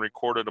mentioned,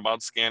 recorded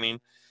about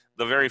scanning.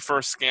 The very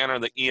first scanner,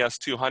 the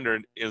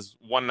ES200, is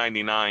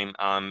 $199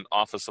 on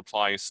office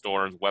supply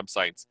stores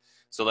websites.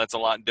 So that's a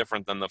lot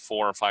different than the $4,000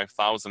 or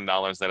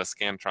 $5,000 that a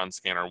Scantron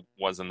scanner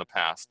was in the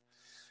past.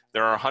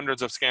 There are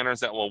hundreds of scanners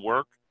that will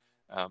work.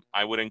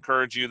 I would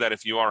encourage you that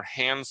if you are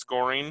hand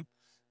scoring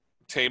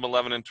TABE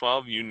 11 and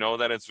 12, you know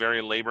that it's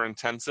very labor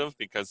intensive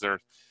because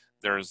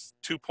there's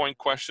 2-point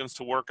questions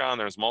to work on.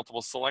 There's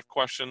multiple select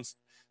questions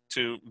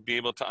to be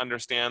able to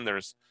understand.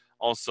 There's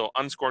also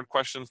unscored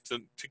questions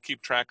to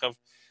keep track of.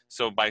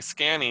 So by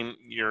scanning,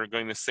 you're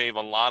going to save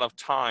a lot of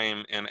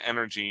time and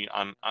energy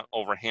on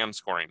over hand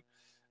scoring.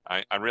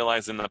 I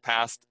realize in the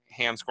past,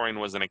 hand scoring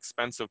was an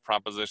expensive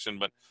proposition,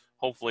 but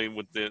hopefully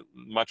with the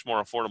much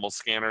more affordable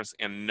scanners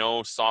and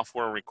no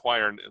software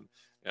required,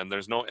 and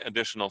there's no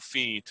additional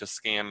fee to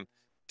scan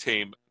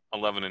TABE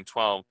 11 and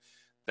 12,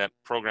 that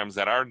programs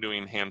that are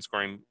doing hand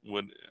scoring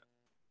would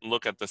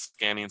look at the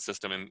scanning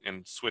system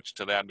and switch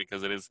to that,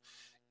 because it is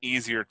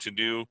easier to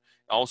do.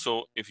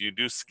 Also, if you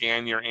do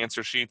scan your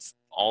answer sheets,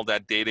 all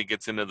that data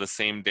gets into the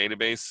same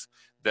database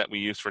that we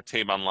use for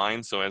TABE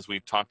Online. So as we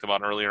talked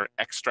about earlier,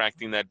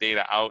 extracting that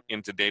data out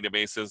into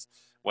databases,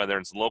 whether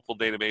it's local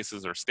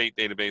databases or state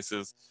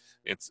databases,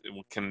 it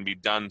can be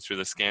done through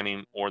the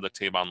scanning or the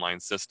TABE Online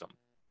system.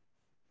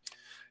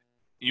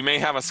 You may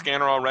have a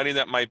scanner already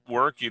that might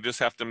work. You just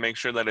have to make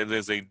sure that it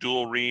is a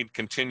dual read,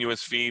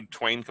 continuous feed,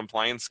 Twain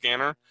compliant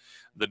scanner.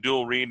 The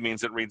dual read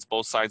means it reads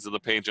both sides of the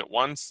page at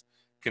once.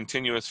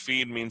 Continuous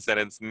feed means that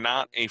it's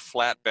not a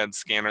flatbed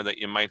scanner that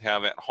you might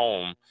have at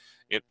home.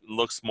 It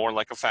looks more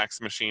like a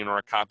fax machine or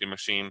a copy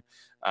machine,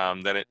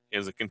 that it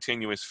is a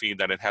continuous feed,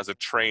 that it has a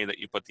tray that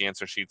you put the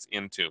answer sheets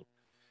into.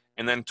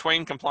 And then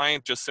Twain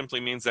compliant just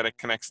simply means that it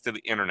connects to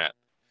the internet.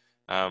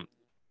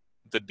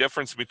 The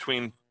difference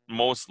between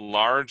most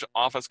large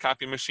office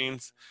copy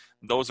machines,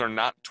 those are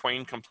not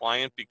Twain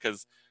compliant,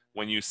 because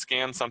when you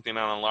scan something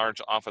on a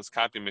large office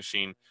copy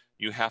machine,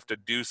 you have to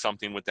do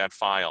something with that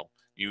file.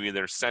 You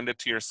either send it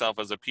to yourself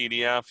as a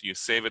PDF, you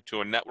save it to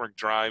a network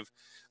drive,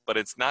 but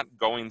it's not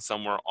going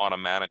somewhere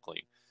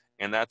automatically.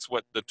 And that's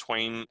what the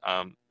Twain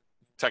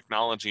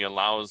technology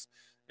allows.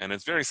 And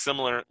it's very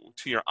similar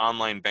to your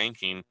online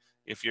banking.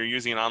 If you're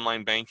using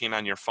online banking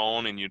on your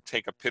phone and you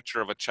take a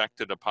picture of a check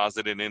to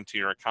deposit it into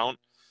your account,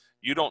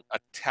 you don't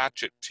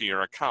attach it to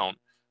your account.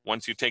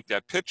 Once you take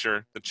that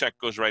picture, the check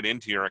goes right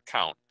into your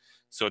account.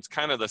 So it's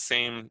kind of the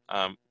same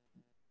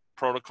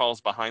protocols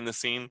behind the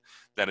scene,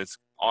 that it's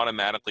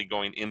automatically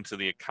going into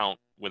the account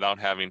without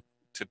having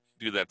to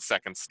do that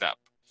second step.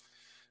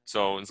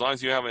 So as long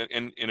as you have it,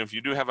 and if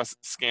you do have a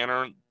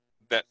scanner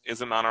that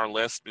isn't on our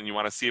list and you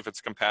want to see if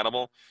it's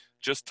compatible,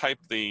 just type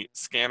the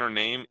scanner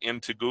name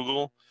into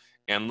Google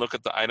and look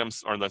at the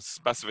items or the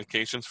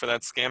specifications for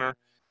that scanner.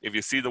 If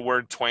you see the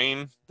word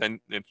Twain, then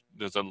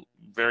there's a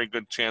very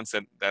good chance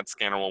that that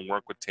scanner will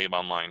work with TABE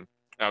Online,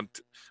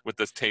 with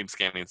this TABE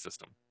scanning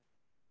system.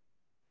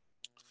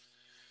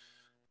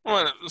 I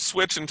want to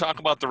switch and talk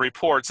about the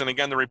reports. And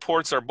again, the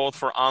reports are both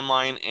for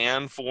online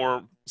and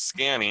for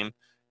scanning.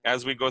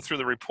 As we go through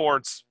the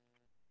reports,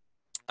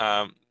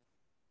 all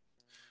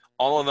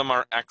of them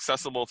are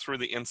accessible through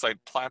the Insight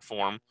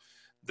platform.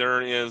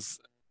 There is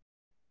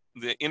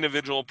the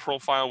individual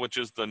profile, which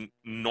is the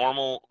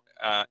normal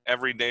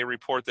everyday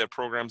report that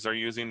programs are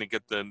using to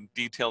get the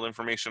detailed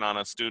information on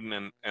a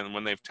student and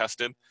when they've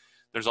tested.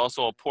 There's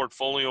also a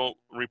portfolio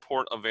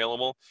report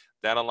available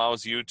that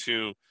allows you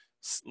to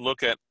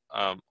look at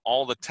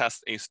all the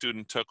tests a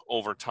student took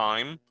over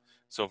time.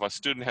 So if a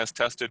student has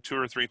tested 2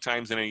 or 3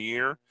 times in a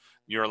year,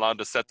 you're allowed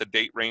to set the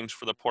date range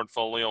for the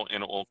portfolio,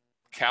 and it will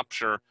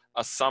capture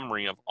a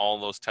summary of all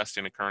those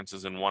testing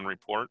occurrences in one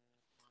report.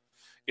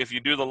 If you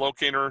do the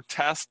locator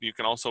test, you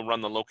can also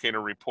run the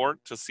locator report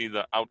to see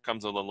the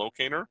outcomes of the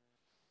locator.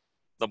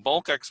 The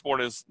bulk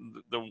export is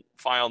the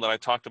file that I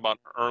talked about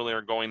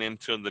earlier going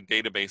into the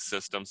database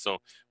system. So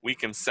we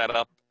can set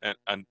up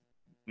a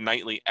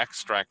nightly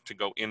extract to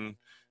go in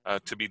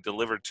to be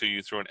delivered to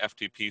you through an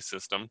FTP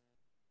system.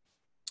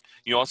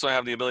 You also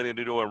have the ability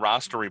to do a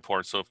roster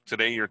report. So if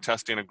today you're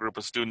testing a group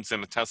of students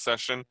in a test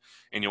session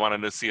and you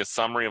wanted to see a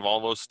summary of all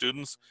those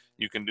students,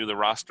 you can do the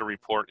roster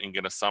report and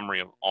get a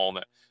summary of all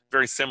that.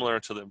 Very similar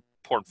to the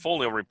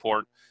portfolio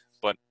report,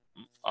 but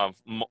of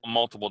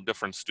multiple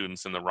different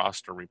students in the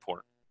roster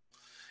report.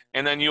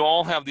 And then you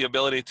all have the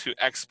ability to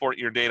export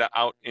your data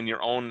out in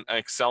your own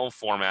Excel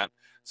format.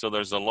 So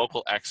there's a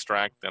local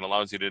extract that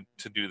allows you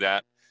to do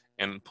that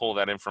and pull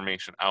that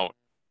information out.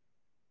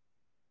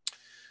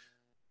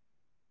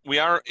 We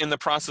are in the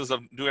process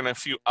of doing a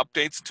few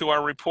updates to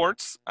our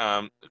reports.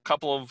 A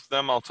couple of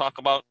them I'll talk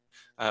about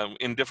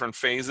in different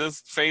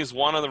phases. Phase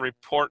 1 of the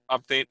report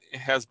update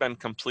has been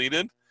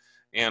completed,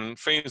 and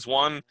phase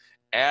 1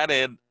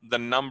 added the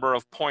number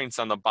of points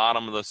on the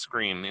bottom of the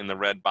screen in the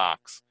red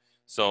box.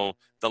 So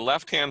the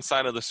left-hand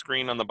side of the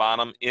screen on the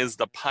bottom is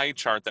the pie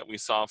chart that we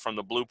saw from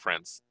the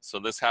blueprints. So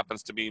this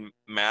happens to be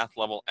math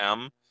level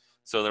M.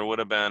 So there would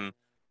have been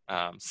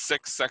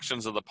 6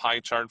 sections of the pie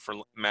chart for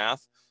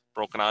math,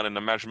 broken out into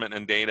measurement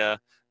and data,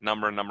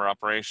 number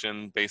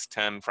operation, base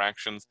 10,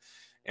 fractions.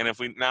 And if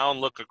we now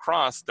look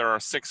across, there are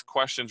 6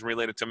 questions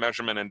related to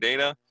measurement and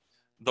data.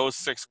 Those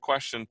 6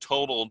 questions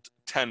totaled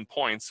 10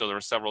 points. So there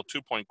were several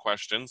 2-point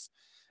questions.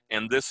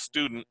 And this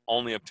student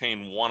only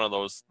obtained 1 of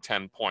those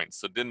 10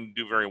 points. So didn't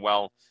do very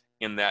well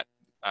in that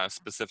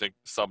specific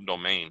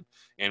subdomain.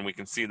 And we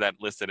can see that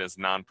listed as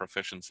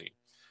non-proficiency.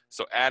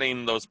 So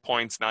adding those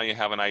points, now you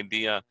have an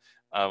idea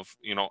of,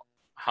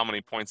 how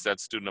many points that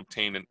student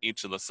obtained in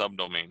each of the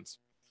subdomains.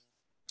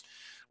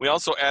 We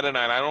also added, and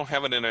I don't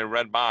have it in a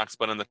red box,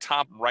 but in the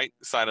top right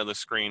side of the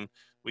screen,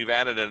 we've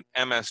added an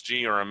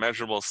MSG, or a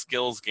measurable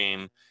skills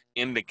gain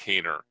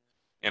indicator.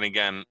 And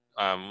again,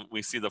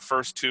 we see the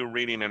first two,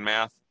 reading and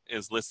math,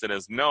 is listed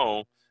as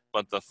no,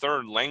 but the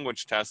third,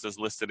 language test, is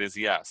listed as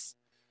yes.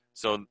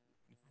 So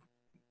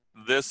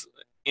this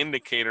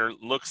indicator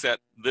looks at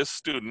this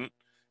student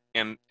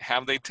and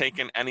have they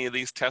taken any of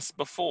these tests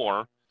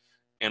before,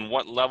 and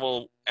what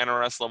level,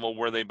 NRS level,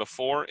 were they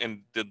before, and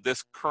did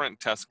this current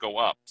test go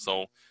up?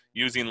 So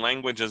using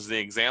language as the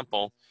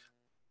example,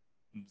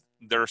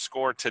 their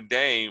score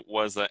today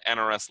was a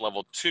NRS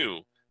level 2.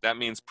 That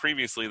means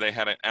previously they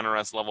had an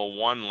NRS level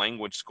 1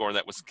 language score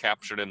that was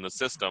captured in the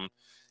system,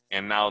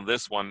 and now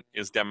this one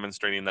is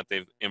demonstrating that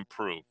they've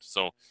improved.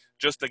 So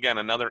just again,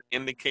 another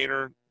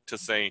indicator to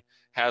say,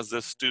 has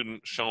this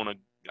student shown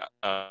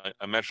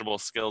a measurable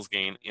skills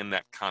gain in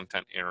that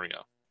content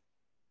area?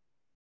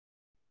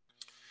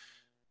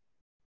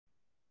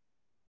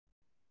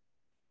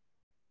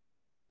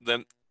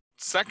 The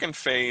second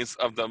phase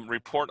of the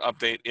report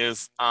update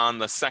is on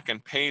the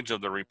second page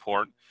of the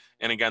report.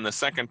 And again, the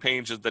second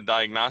page is the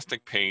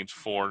diagnostic page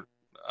for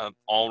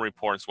all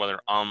reports, whether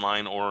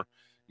online or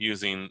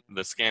using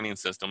the scanning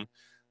system.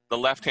 The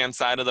left-hand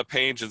side of the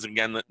page is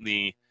again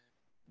the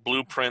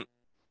blueprint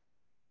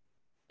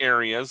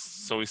areas.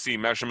 So we see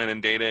measurement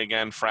and data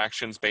again,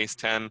 fractions, base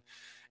 10.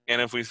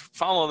 And if we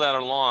follow that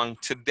along,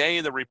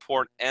 today the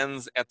report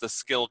ends at the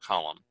skill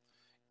column.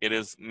 It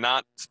is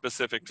not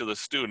specific to the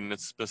student,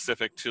 it's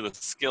specific to the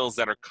skills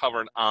that are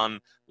covered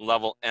on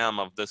level M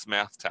of this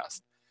math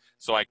test.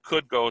 So I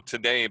could go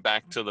today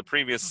back to the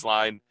previous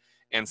slide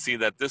and see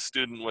that this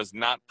student was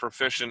not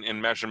proficient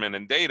in measurement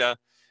and data.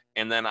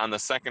 And then on the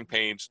second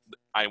page,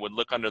 I would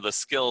look under the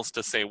skills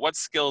to say what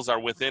skills are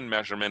within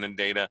measurement and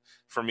data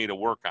for me to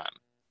work on.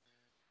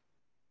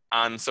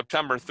 On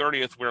September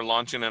 30th, we're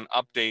launching an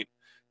update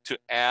to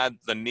add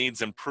the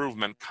needs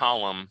improvement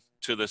column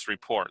to this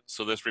report.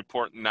 So this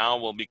report now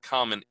will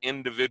become an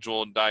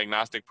individual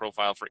diagnostic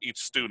profile for each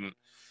student.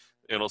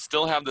 It'll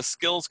still have the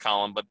skills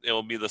column, but it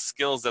will be the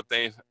skills that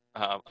they've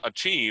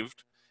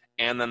achieved,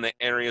 and then the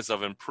areas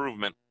of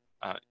improvement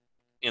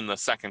in the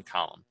second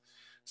column.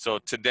 So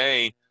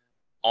today,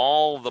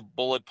 all the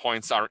bullet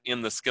points are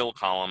in the skill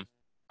column.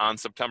 On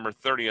September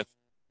 30th,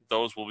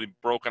 those will be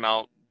broken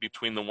out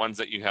between the ones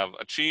that you have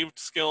achieved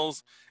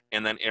skills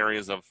and then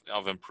areas of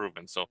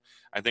improvement. So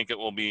I think it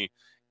will be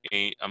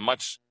a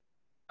much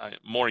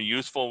more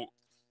useful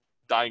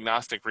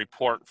diagnostic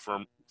report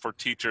for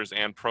teachers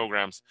and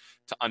programs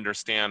to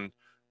understand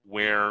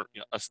where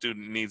a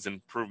student needs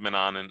improvement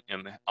on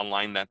and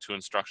align that to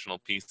instructional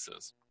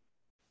pieces.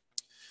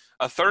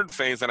 A third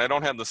phase, and I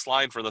don't have the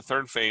slide for the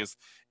third phase,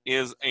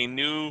 is a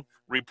new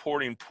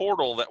reporting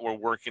portal that we're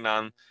working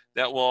on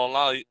that will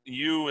allow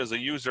you as a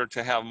user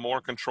to have more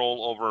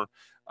control over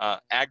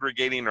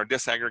aggregating or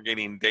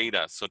disaggregating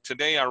data. So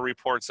today our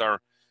reports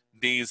are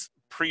these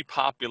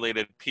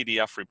pre-populated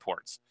PDF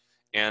reports.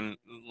 And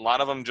a lot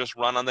of them just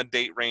run on the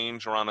date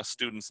range or on a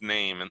student's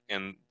name,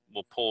 and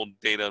will pull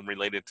data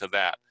related to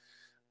that.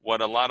 What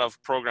a lot of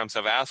programs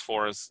have asked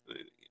for is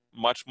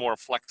much more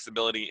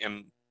flexibility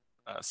in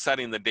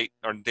setting the date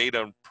or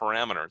data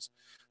parameters.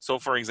 So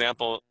for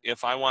example,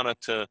 if I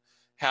wanted to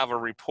have a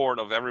report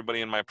of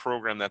everybody in my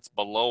program that's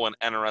below an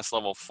NRS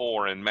level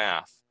 4 in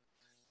math,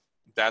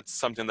 that's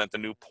something that the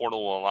new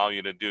portal will allow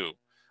you to do.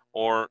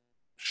 Or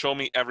show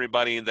me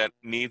everybody that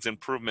needs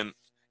improvement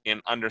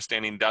in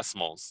understanding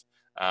decimals.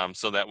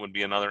 So that would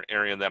be another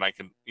area that I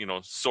could,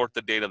 sort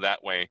the data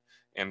that way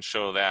and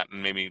show that,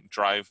 and maybe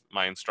drive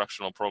my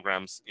instructional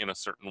programs in a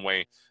certain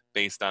way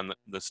based on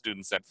the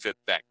students that fit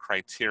that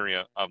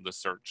criteria of the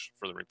search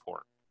for the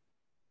report.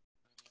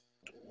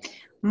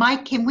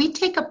 Mike, can we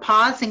take a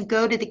pause and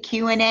go to the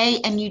Q&A?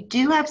 And you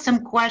do have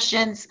some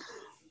questions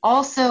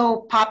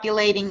also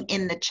populating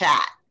in the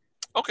chat.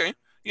 Okay.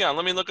 Yeah,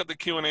 let me look at the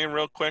Q&A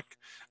real quick.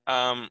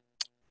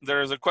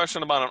 There's a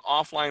question about an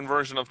offline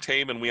version of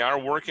TABE, and we are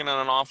working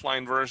on an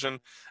offline version.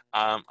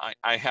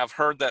 I have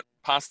heard that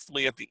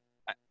possibly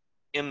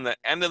in the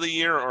end of the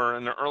year or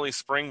in the early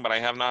spring, but I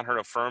have not heard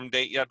a firm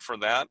date yet for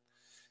that.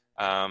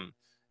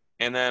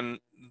 And then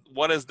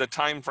what is the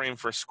time frame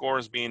for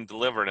scores being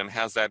delivered, and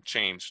has that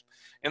changed?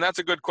 And that's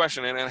a good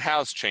question, and it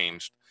has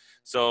changed.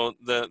 So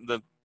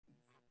the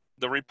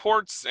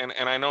reports, and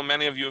I know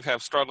many of you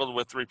have struggled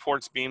with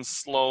reports being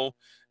slow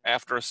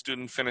after a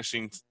student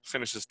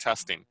finishes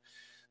testing.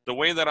 The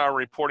way that our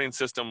reporting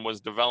system was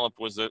developed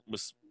was it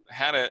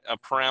had a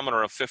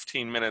parameter of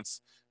 15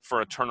 minutes for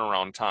a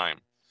turnaround time.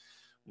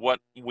 What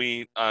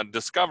we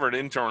discovered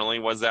internally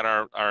was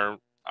that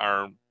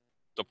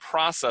the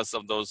process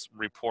of those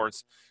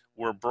reports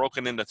were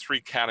broken into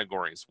 3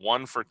 categories: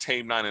 one for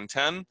TABE 9 and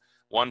 10,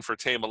 one for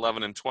TABE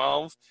 11 and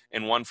 12,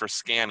 and one for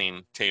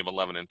scanning TABE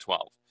 11 and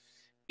 12.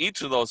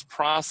 Each of those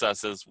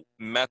processes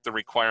met the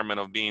requirement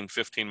of being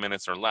 15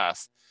 minutes or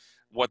less.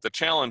 What the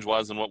challenge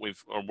was, and what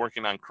are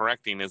working on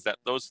correcting, is that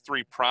those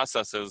 3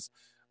 processes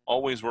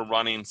always were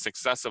running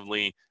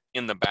successively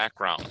in the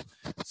background.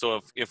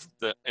 So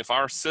if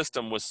our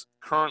system was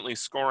currently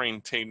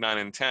scoring TABE 9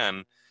 and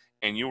 10,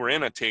 and you were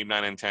in a TABE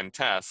 9 and 10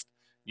 test,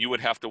 you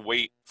would have to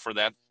wait for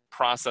that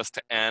process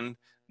to end.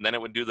 Then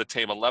it would do the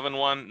TABE 11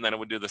 one, and then it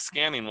would do the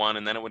scanning one,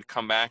 and then it would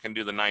come back and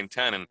do the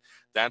 9-10, and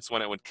that's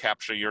when it would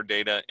capture your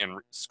data and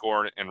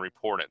score it and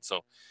report it.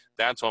 So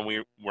that's when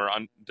we were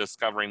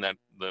discovering that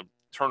the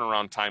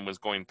turnaround time was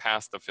going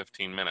past the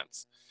 15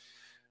 minutes.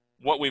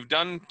 What we've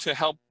done to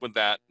help with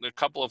that, a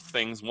couple of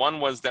things. One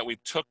was that we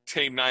took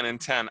TABE 9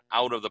 and 10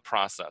 out of the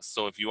process.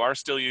 So if you are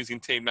still using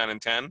TABE 9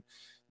 and 10,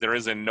 there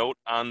is a note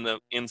on the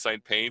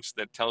Insight page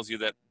that tells you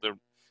that the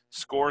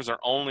scores are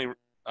only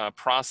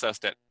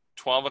processed at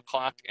 12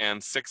 o'clock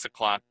and 6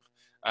 o'clock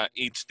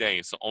each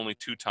day, so only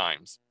 2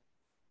 times.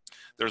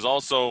 There's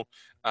also,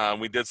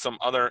 we did some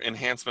other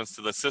enhancements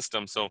to the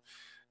system. So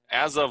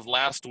as of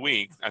last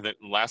week, I think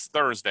last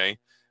Thursday,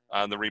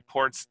 the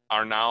reports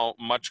are now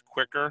much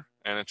quicker,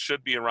 and it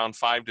should be around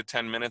 5 to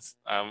 10 minutes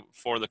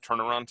for the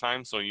turnaround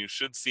time. So you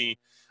should see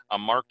a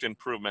marked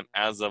improvement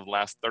as of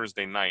last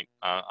Thursday night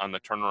on the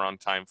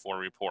turnaround time for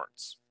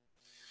reports.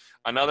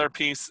 Another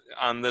piece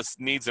on this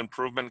needs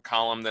improvement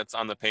column that's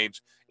on the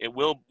page, it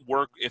will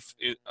work if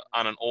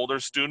on an older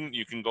student.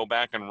 You can go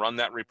back and run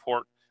that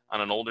report on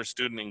an older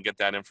student and get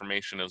that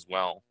information as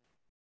well.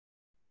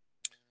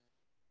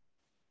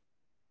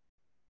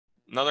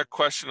 Another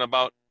question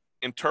about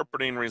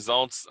interpreting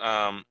results.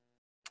 On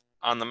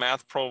the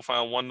math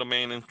profile, one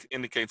domain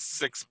indicates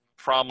 6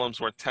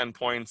 problems worth 10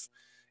 points,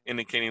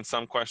 indicating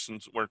some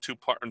questions were 2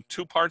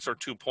 parts or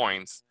 2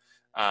 points.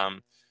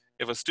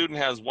 If a student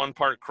has 1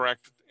 part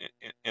correct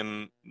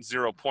in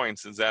 0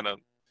 points, is that a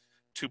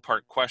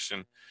 2-part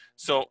question?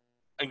 So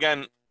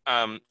again,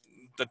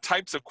 the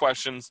types of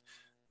questions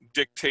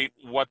dictate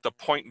what the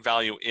point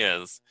value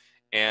is.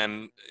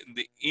 And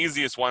the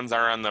easiest ones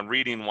are on the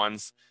reading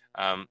ones,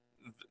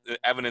 the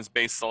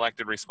evidence-based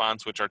selected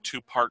response, which are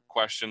 2-part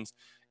questions.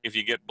 If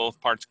you get both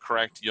parts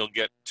correct, you'll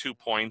get 2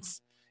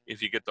 points.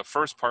 If you get the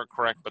first part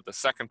correct, but the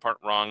second part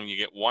wrong, you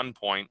get 1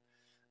 point.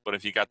 But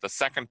if you got the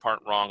second part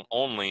wrong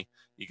only,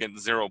 you get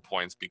 0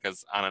 points,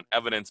 because on an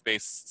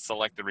evidence-based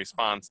selected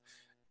response,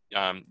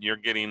 you're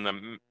getting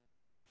the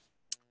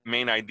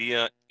main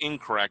idea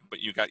incorrect, but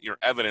you got your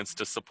evidence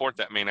to support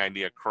that main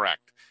idea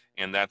correct.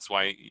 And that's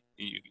why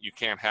you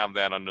can't have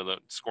that under the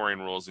scoring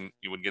rules, and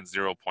you would get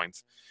 0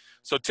 points.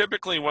 So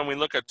typically when we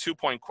look at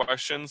 2-point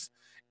questions,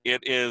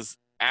 it is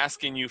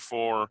asking you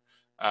for,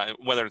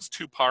 whether it's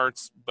 2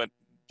 parts, but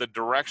the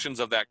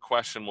directions of that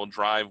question will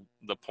drive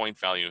the point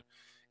value.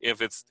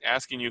 If it's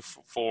asking you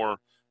for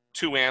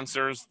 2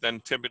 answers,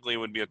 then typically it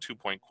would be a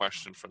 2-point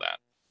question for that.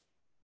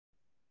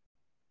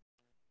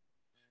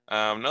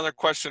 Another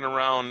question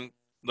around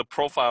the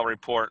profile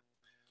report,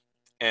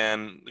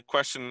 and the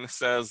question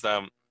says,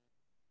 the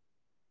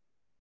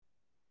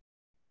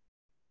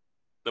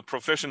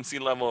proficiency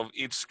level of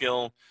each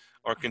skill,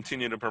 or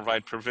continue to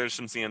provide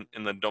proficiency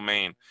in the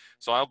domain.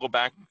 So I'll go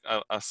back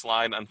a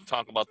slide and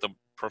talk about the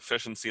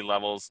proficiency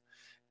levels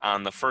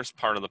on the first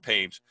part of the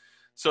page.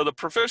 So the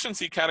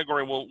proficiency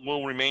category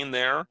will remain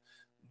there.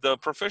 The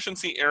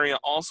proficiency area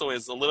also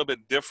is a little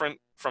bit different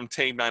from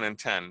TABE 9 and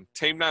 10.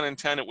 TABE 9 and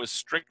 10, it was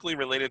strictly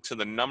related to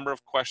the number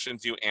of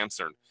questions you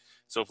answered.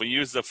 So if we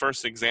use the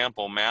first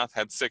example, math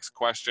had 6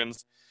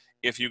 questions.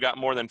 If you got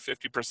more than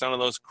 50% of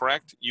those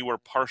correct, you were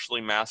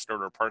partially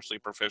mastered or partially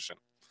proficient.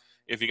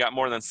 If you got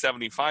more than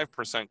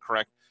 75%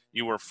 correct,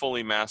 you were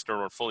fully mastered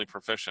or fully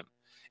proficient.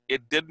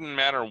 It didn't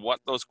matter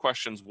what those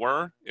questions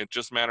were, it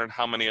just mattered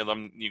how many of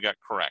them you got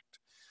correct.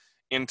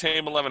 In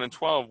TABE 11 and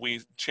 12,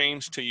 we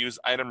changed to use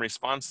item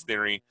response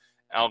theory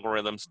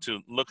algorithms to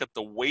look at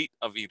the weight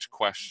of each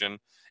question,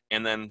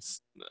 and then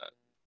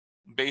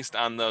based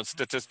on the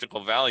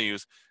statistical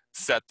values,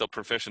 set the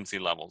proficiency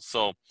levels.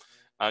 So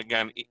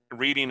again,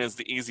 reading is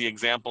the easy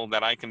example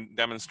that I can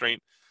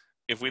demonstrate.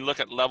 If we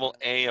look at level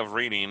A of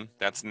reading,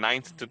 that's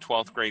 9th to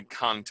 12th grade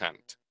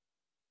content.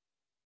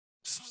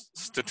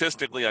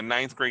 Statistically, a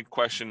 9th grade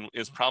question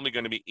is probably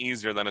going to be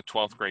easier than a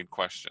 12th grade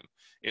question.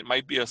 It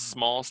might be a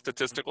small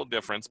statistical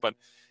difference, but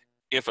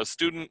if a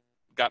student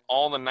got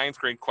all the 9th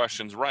grade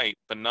questions right,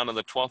 but none of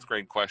the 12th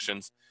grade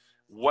questions,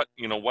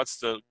 what's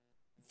the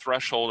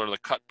threshold or the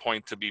cut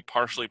point to be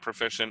partially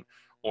proficient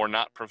or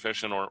not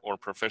proficient or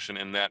proficient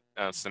in that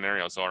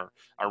scenario? So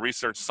our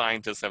research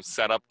scientists have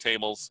set up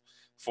tables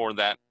for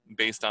that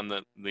based on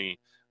the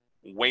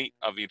weight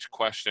of each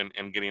question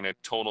and getting a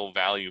total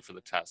value for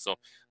the test. So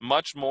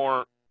much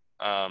more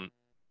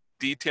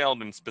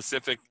detailed and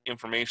specific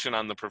information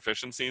on the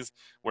proficiencies,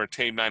 where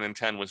TABE 9 and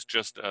 10 was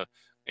just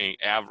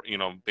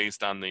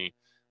based on the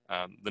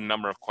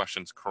number of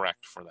questions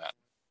correct for that.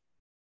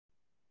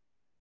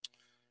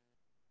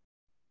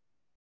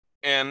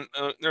 And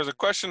there's a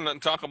question to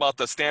talk about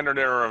the standard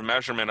error of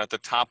measurement at the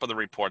top of the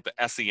report,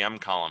 the SEM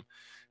column.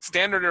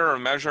 Standard error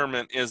of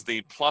measurement is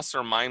the plus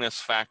or minus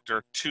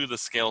factor to the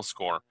scale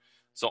score.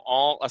 So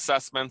all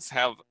assessments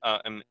have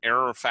an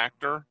error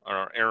factor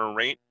or error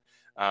rate,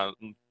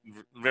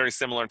 very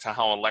similar to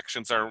how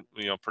elections are,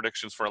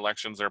 predictions for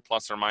elections are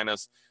plus or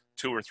minus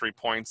 2 or 3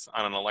 points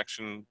on an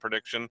election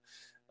prediction.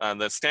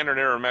 The standard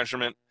error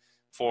measurement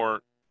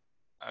for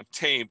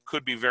TABE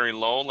could be very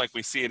low, like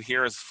we see it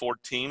here is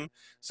 14.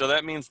 So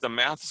that means the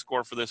math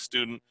score for this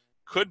student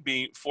could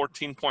be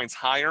 14 points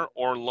higher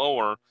or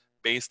lower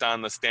based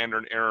on the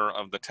standard error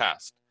of the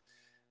test.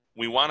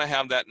 We want to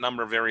have that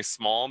number very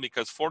small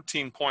because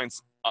 14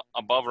 points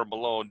above or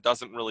below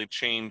doesn't really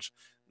change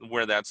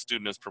where that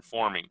student is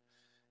performing.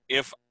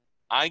 If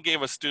I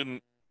gave a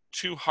student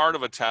too hard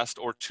of a test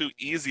or too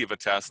easy of a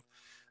test,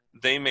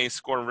 they may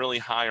score really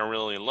high or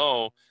really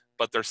low,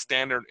 but their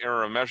standard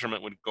error of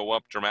measurement would go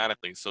up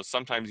dramatically. So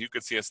sometimes you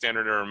could see a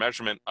standard error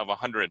measurement of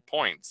 100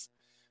 points.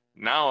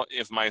 Now,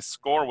 if my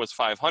score was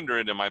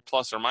 500 and my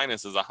plus or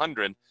minus is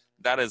 100,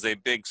 that is a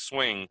big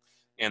swing,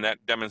 and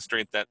that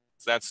demonstrates that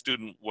that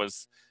student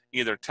was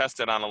either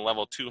tested on a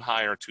level too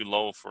high or too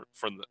low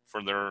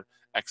for their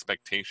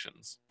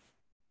expectations.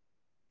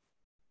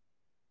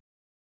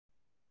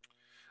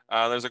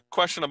 There's a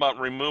question about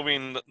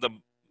removing the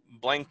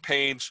blank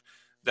page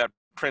that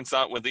prints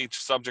out with each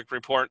subject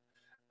report.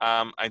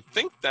 I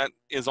think that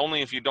is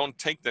only if you don't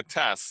take the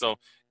test. So,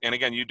 and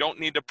again, you don't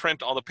need to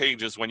print all the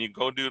pages. When you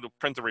go to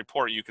print the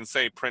report, you can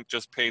say print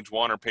just page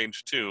 1 or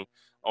page 2,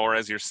 or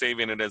as you're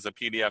saving it as a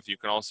PDF, you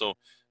can also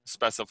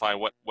specify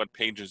what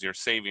pages you're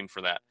saving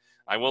for that.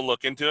 I will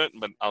look into it,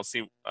 but I'll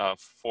see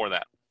for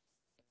that.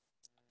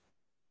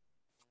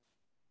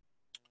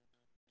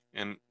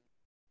 And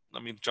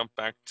let me jump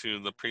back to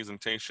the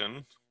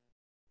presentation.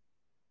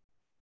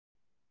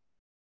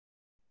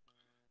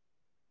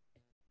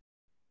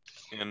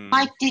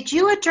 Mike, did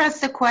you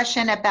address the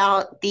question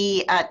about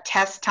the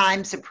test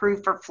times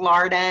approved for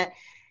Florida?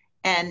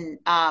 And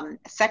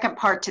second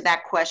part to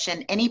that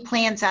question, any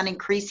plans on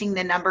increasing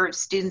the number of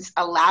students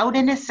allowed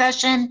in a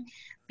session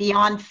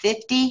beyond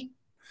 50?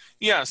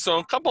 Yeah, so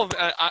a couple of,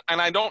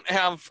 and I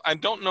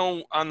don't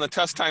know on the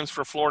test times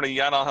for Florida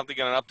yet. I'll have to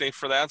get an update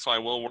for that, so I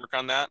will work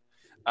on that.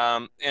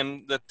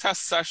 And the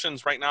test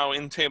sessions right now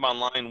in TABE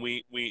Online,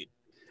 we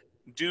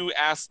do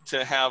ask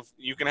to have,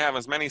 you can have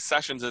as many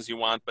sessions as you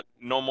want, but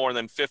no more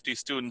than 50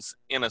 students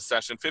in a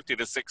session, 50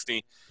 to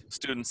 60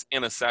 students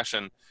in a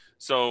session.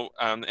 So,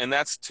 and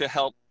that's to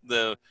help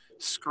the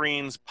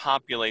screens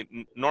populate.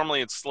 Normally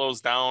it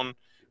slows down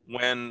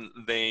when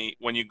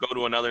you go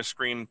to another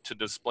screen to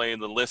display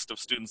the list of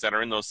students that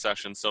are in those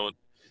sessions. So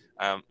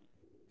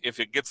if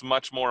it gets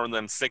much more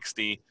than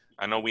 60,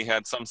 I know we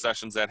had some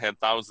sessions that had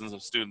thousands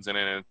of students in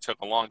it, and it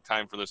took a long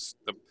time for the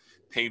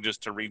pages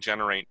to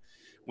regenerate.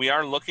 We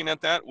are looking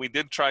at that. We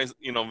did try,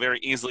 very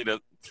easily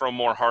to throw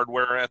more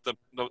hardware at the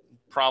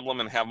problem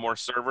and have more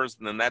servers,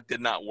 and then that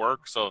did not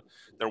work. So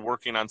they're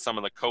working on some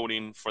of the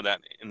coding for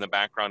that in the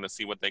background to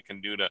see what they can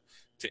do to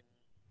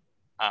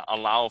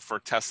allow for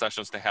test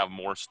sessions to have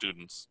more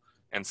students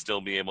and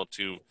still be able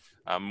to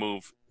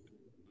move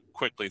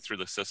quickly through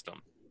the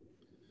system.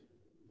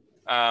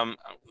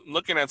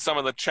 Looking at some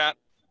of the chat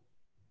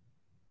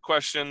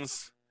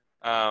questions,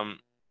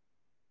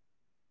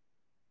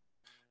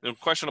 the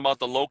question about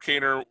the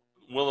locator,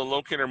 will the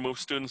locator move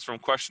students from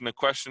question to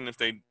question if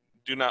they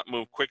do not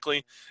move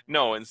quickly?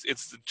 No,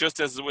 it's just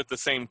as with the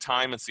same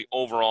time, it's the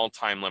overall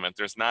time limit.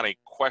 There's not a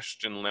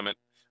question limit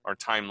or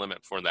time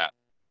limit for that.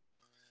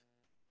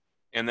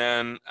 And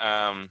then,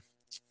 let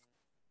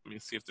me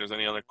see if there's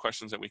any other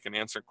questions that we can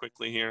answer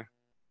quickly here.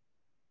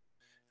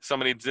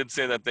 Somebody did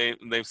say that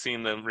they've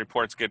seen the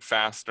reports get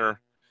faster.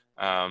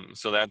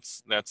 So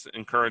that's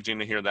encouraging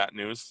to hear that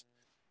news.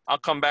 I'll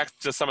come back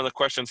to some of the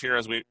questions here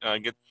as we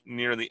get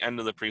near the end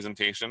of the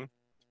presentation.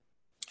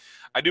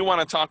 I do want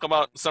to talk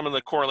about some of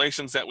the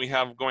correlations that we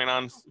have going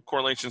on,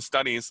 correlation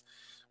studies.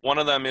 One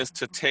of them is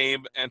to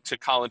TABE and to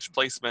college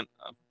placement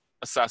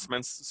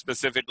assessments,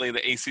 specifically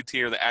the ACT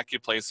or the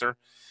Accuplacer.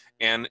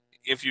 And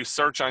if you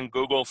search on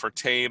Google for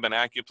TABE and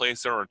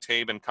Accuplacer or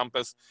TABE and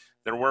Compass,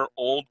 there were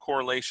old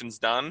correlations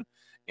done.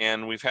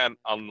 And we've had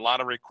a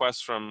lot of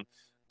requests from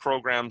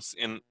programs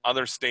in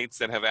other states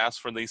that have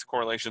asked for these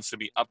correlations to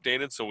be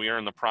updated. So we are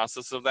in the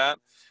process of that.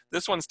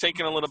 This one's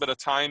taken a little bit of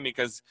time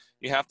because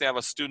you have to have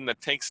a student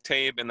that takes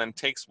TABE and then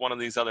takes one of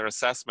these other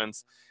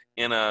assessments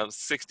in a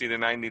 60 to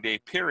 90 day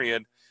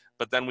period.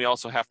 But then we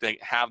also have to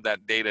have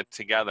that data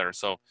together.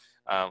 So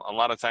a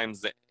lot of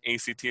times the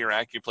ACT or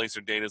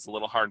Accuplacer data is a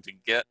little hard to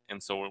get.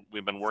 And so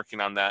we've been working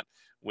on that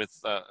with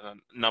a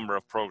number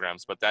of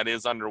programs, but that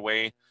is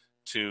underway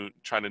to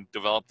try to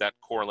develop that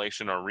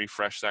correlation or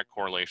refresh that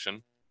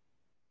correlation.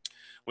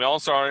 We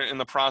also are in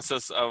the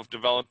process of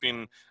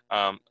developing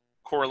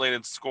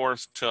correlated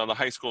scores to the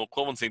high school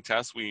equivalency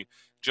test. We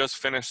just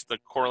finished the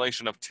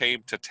correlation of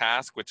TABE to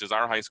task, which is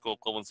our high school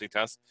equivalency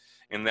test,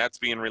 and that's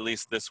being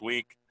released this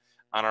week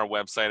on our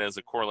website as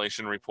a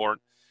correlation report.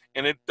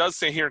 And it does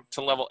say here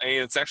to level A,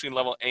 it's actually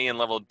level A and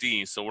level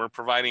D. So we're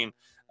providing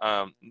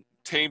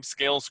TABE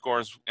scale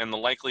scores and the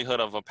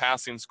likelihood of a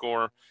passing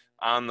score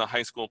on the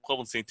high school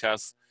equivalency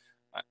test.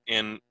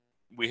 And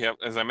we have,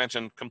 as I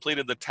mentioned,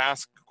 completed the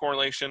task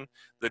correlation.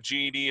 The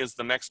GED is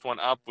the next one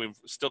up. We're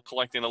still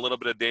collecting a little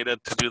bit of data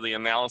to do the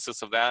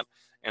analysis of that.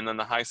 And then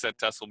the high set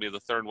test will be the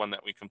third one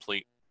that we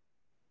complete.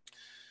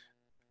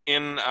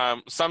 In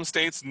some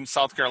states, in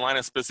South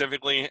Carolina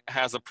specifically,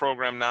 has a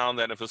program now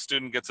that if a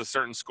student gets a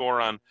certain score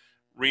on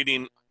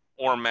reading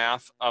or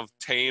math of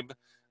TABE,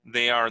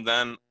 they are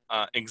then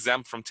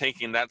exempt from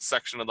taking that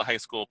section of the high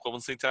school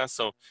equivalency test.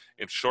 So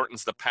it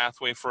shortens the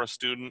pathway for a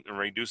student and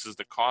reduces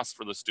the cost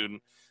for the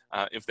student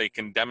if they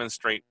can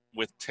demonstrate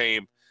with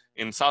TABE.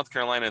 In South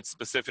Carolina, it's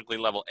specifically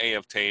level A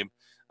of TABE.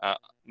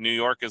 New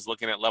York is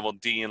looking at level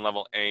D and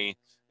level A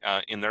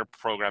in their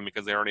program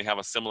because they already have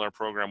a similar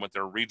program with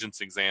their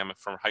Regents exam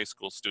for high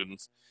school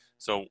students.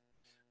 So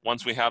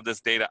once we have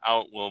this data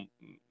out,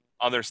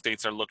 other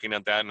states are looking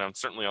at that, and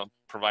I'll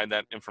provide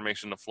that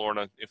information to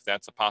Florida if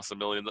that's a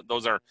possibility.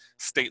 Those are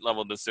state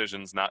level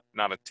decisions, not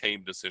a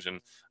TABE decision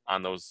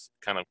on those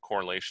kind of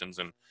correlations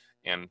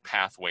and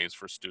pathways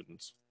for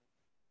students.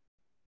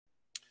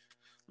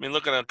 Let me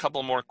look at a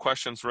couple more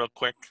questions real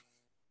quick.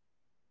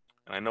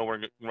 And I know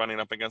we're running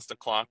up against the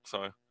clock,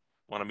 so I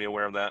want to be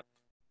aware of that.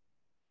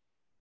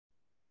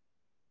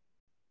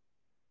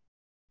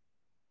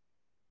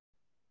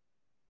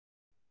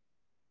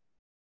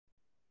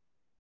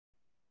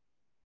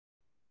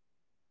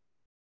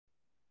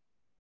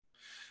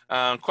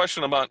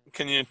 Question about,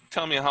 can you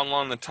tell me how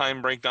long the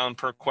time breakdown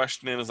per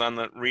question is on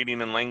the reading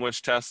and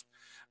language test?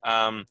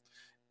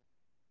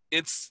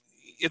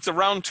 It's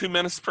around 2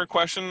 minutes per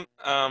question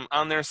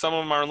on there. Some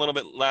of them are a little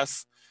bit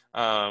less.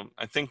 I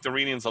think the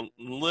reading's a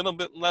little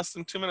bit less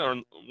than 2 minutes,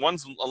 or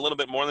one's a little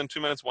bit more than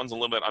 2 minutes, one's a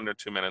little bit under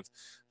 2 minutes.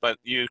 But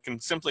you can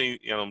simply,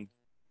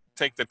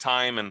 take the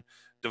time and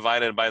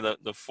divide it by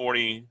the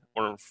 40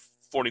 or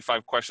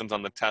 45 questions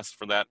on the test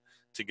for that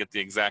to get the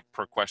exact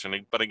per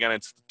question. But again,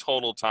 it's the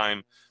total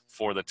time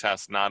for the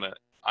test, not an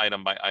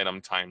item by item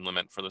time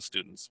limit for the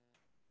students.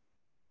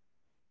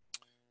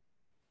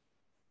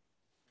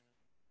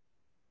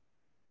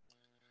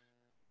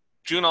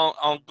 June,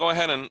 I'll go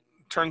ahead and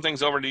turn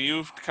things over to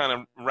you to kind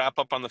of wrap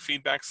up on the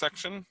feedback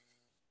section.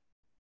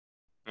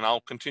 And I'll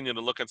continue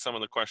to look at some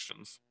of the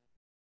questions.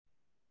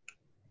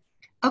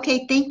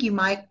 Okay, thank you,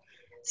 Mike.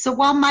 So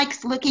while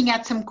Mike's looking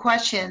at some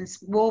questions,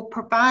 we'll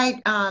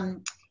provide,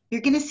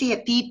 you're going to see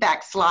a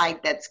feedback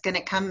slide that's going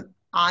to come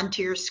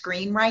onto your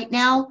screen right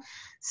now.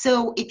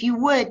 So if you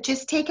would,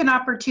 just take an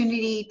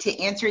opportunity to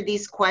answer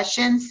these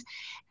questions.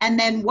 And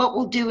then what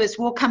we'll do is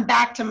we'll come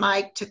back to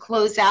Mike to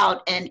close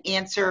out and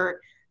answer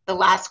the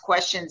last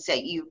questions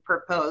that you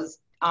proposed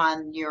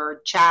on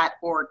your chat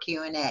or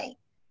Q&A.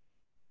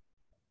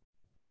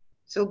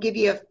 So we'll give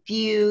you a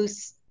few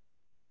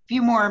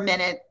more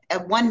minutes,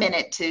 1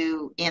 minute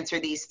to answer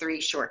these 3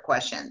 short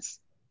questions.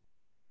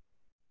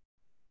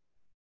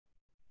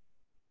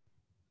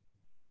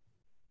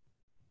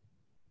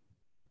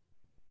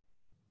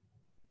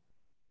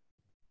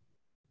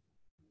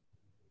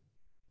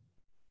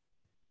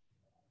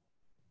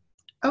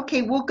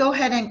 Okay, we'll go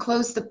ahead and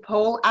close the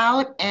poll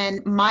out.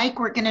 And Mike,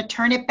 we're going to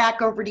turn it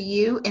back over to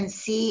you and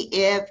see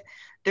if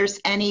there's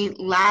any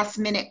last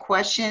minute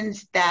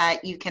questions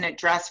that you can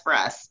address for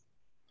us.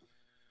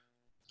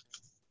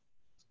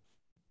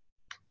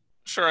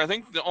 Sure, I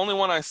think the only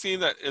one I see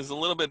that is a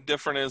little bit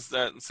different is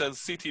that it says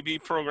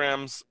CTB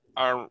programs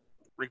are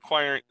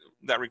require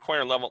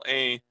level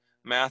A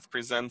math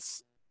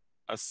presents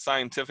a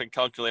scientific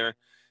calculator.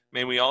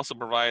 May we also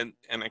provide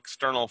an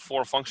external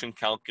 4-function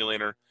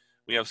calculator?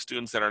 We have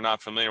students that are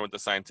not familiar with the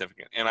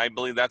scientific, and I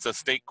believe that's a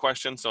state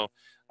question, so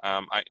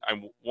I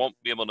won't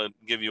be able to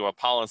give you a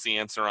policy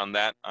answer on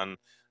that.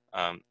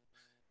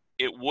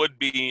 It would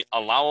be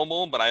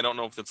allowable, but I don't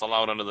know if it's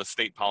allowed under the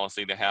state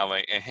policy to have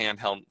a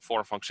handheld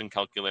 4-function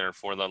calculator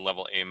for the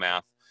level A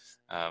math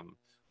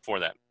for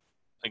that.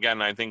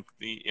 Again, I think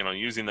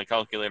using the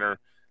calculator,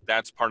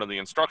 that's part of the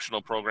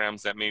instructional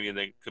programs that maybe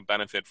they could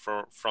benefit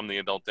from the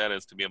adult ed,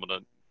 is to be able to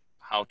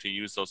how to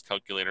use those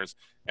calculators,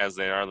 as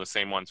they are the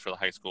same ones for the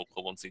high school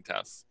equivalency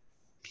tests.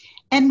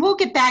 And we'll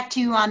get back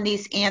to you on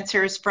these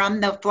answers from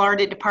the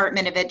Florida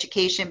Department of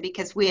Education,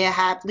 because we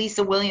have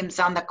Lisa Williams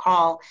on the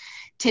call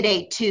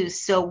today too.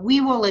 So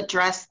we will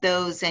address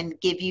those and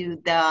give you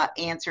the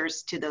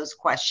answers to those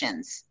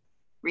questions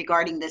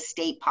regarding the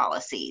state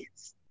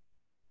policies.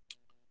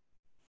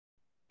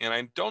 And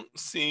I don't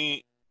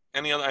see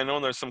any other, I know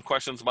there's some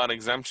questions about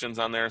exemptions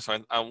on there, so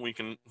we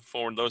can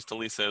forward those to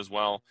Lisa as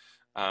well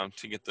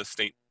to get the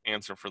state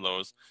answer for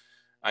those.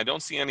 I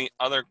don't see any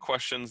other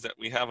questions that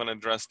we haven't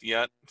addressed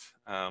yet.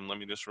 Let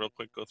me just real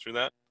quick go through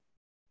that.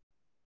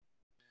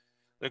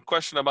 The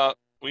question about,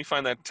 we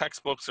find that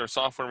textbooks or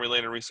software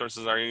related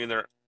resources are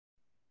either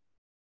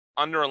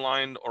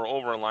under-aligned or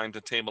over-aligned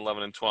to TABE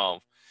 11 and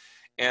 12.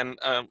 And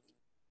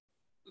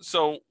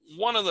so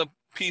one of the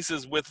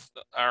pieces with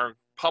our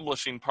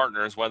publishing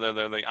partners, whether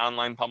they're the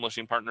online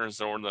publishing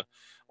partners or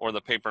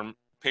the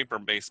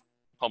paper-based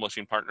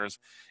publishing partners,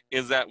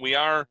 is that we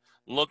are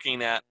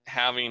looking at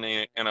having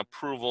an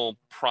approval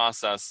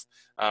process.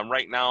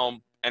 Right now,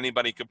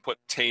 anybody could put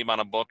TABE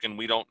on a book, and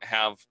we don't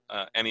have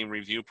any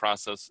review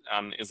process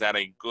on is that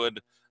a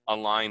good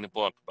aligned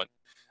book. But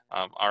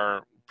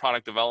our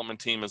product development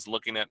team is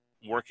looking at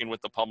working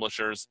with the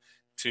publishers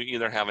to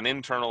either have an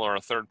internal or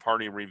a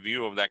third-party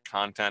review of that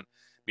content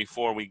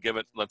before we give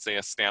it, let's say,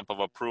 a stamp of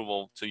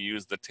approval to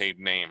use the TABE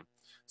name.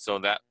 So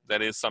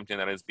that is something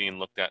that is being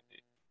looked at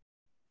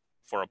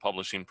for a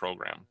publishing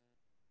program.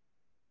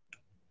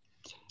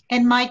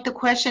 And Mike, the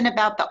question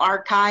about the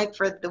archive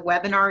for the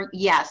webinar,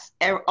 yes,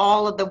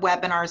 all of the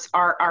webinars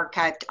are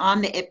archived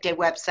on the IPDA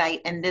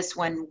website, and this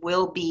one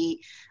will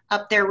be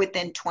up there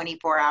within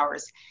 24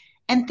 hours.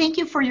 And thank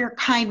you for your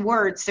kind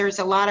words. There's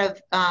a lot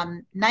of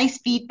nice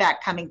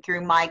feedback coming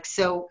through, Mike,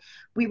 so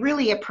we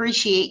really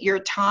appreciate your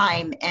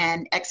time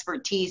and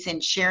expertise in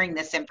sharing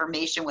this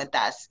information with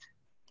us.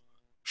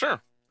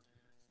 Sure.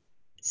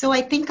 So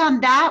I think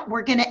on that,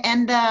 we're going to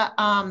end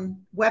the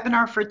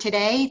webinar for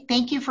today.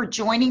 Thank you for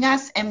joining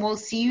us, and we'll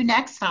see you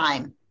next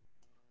time.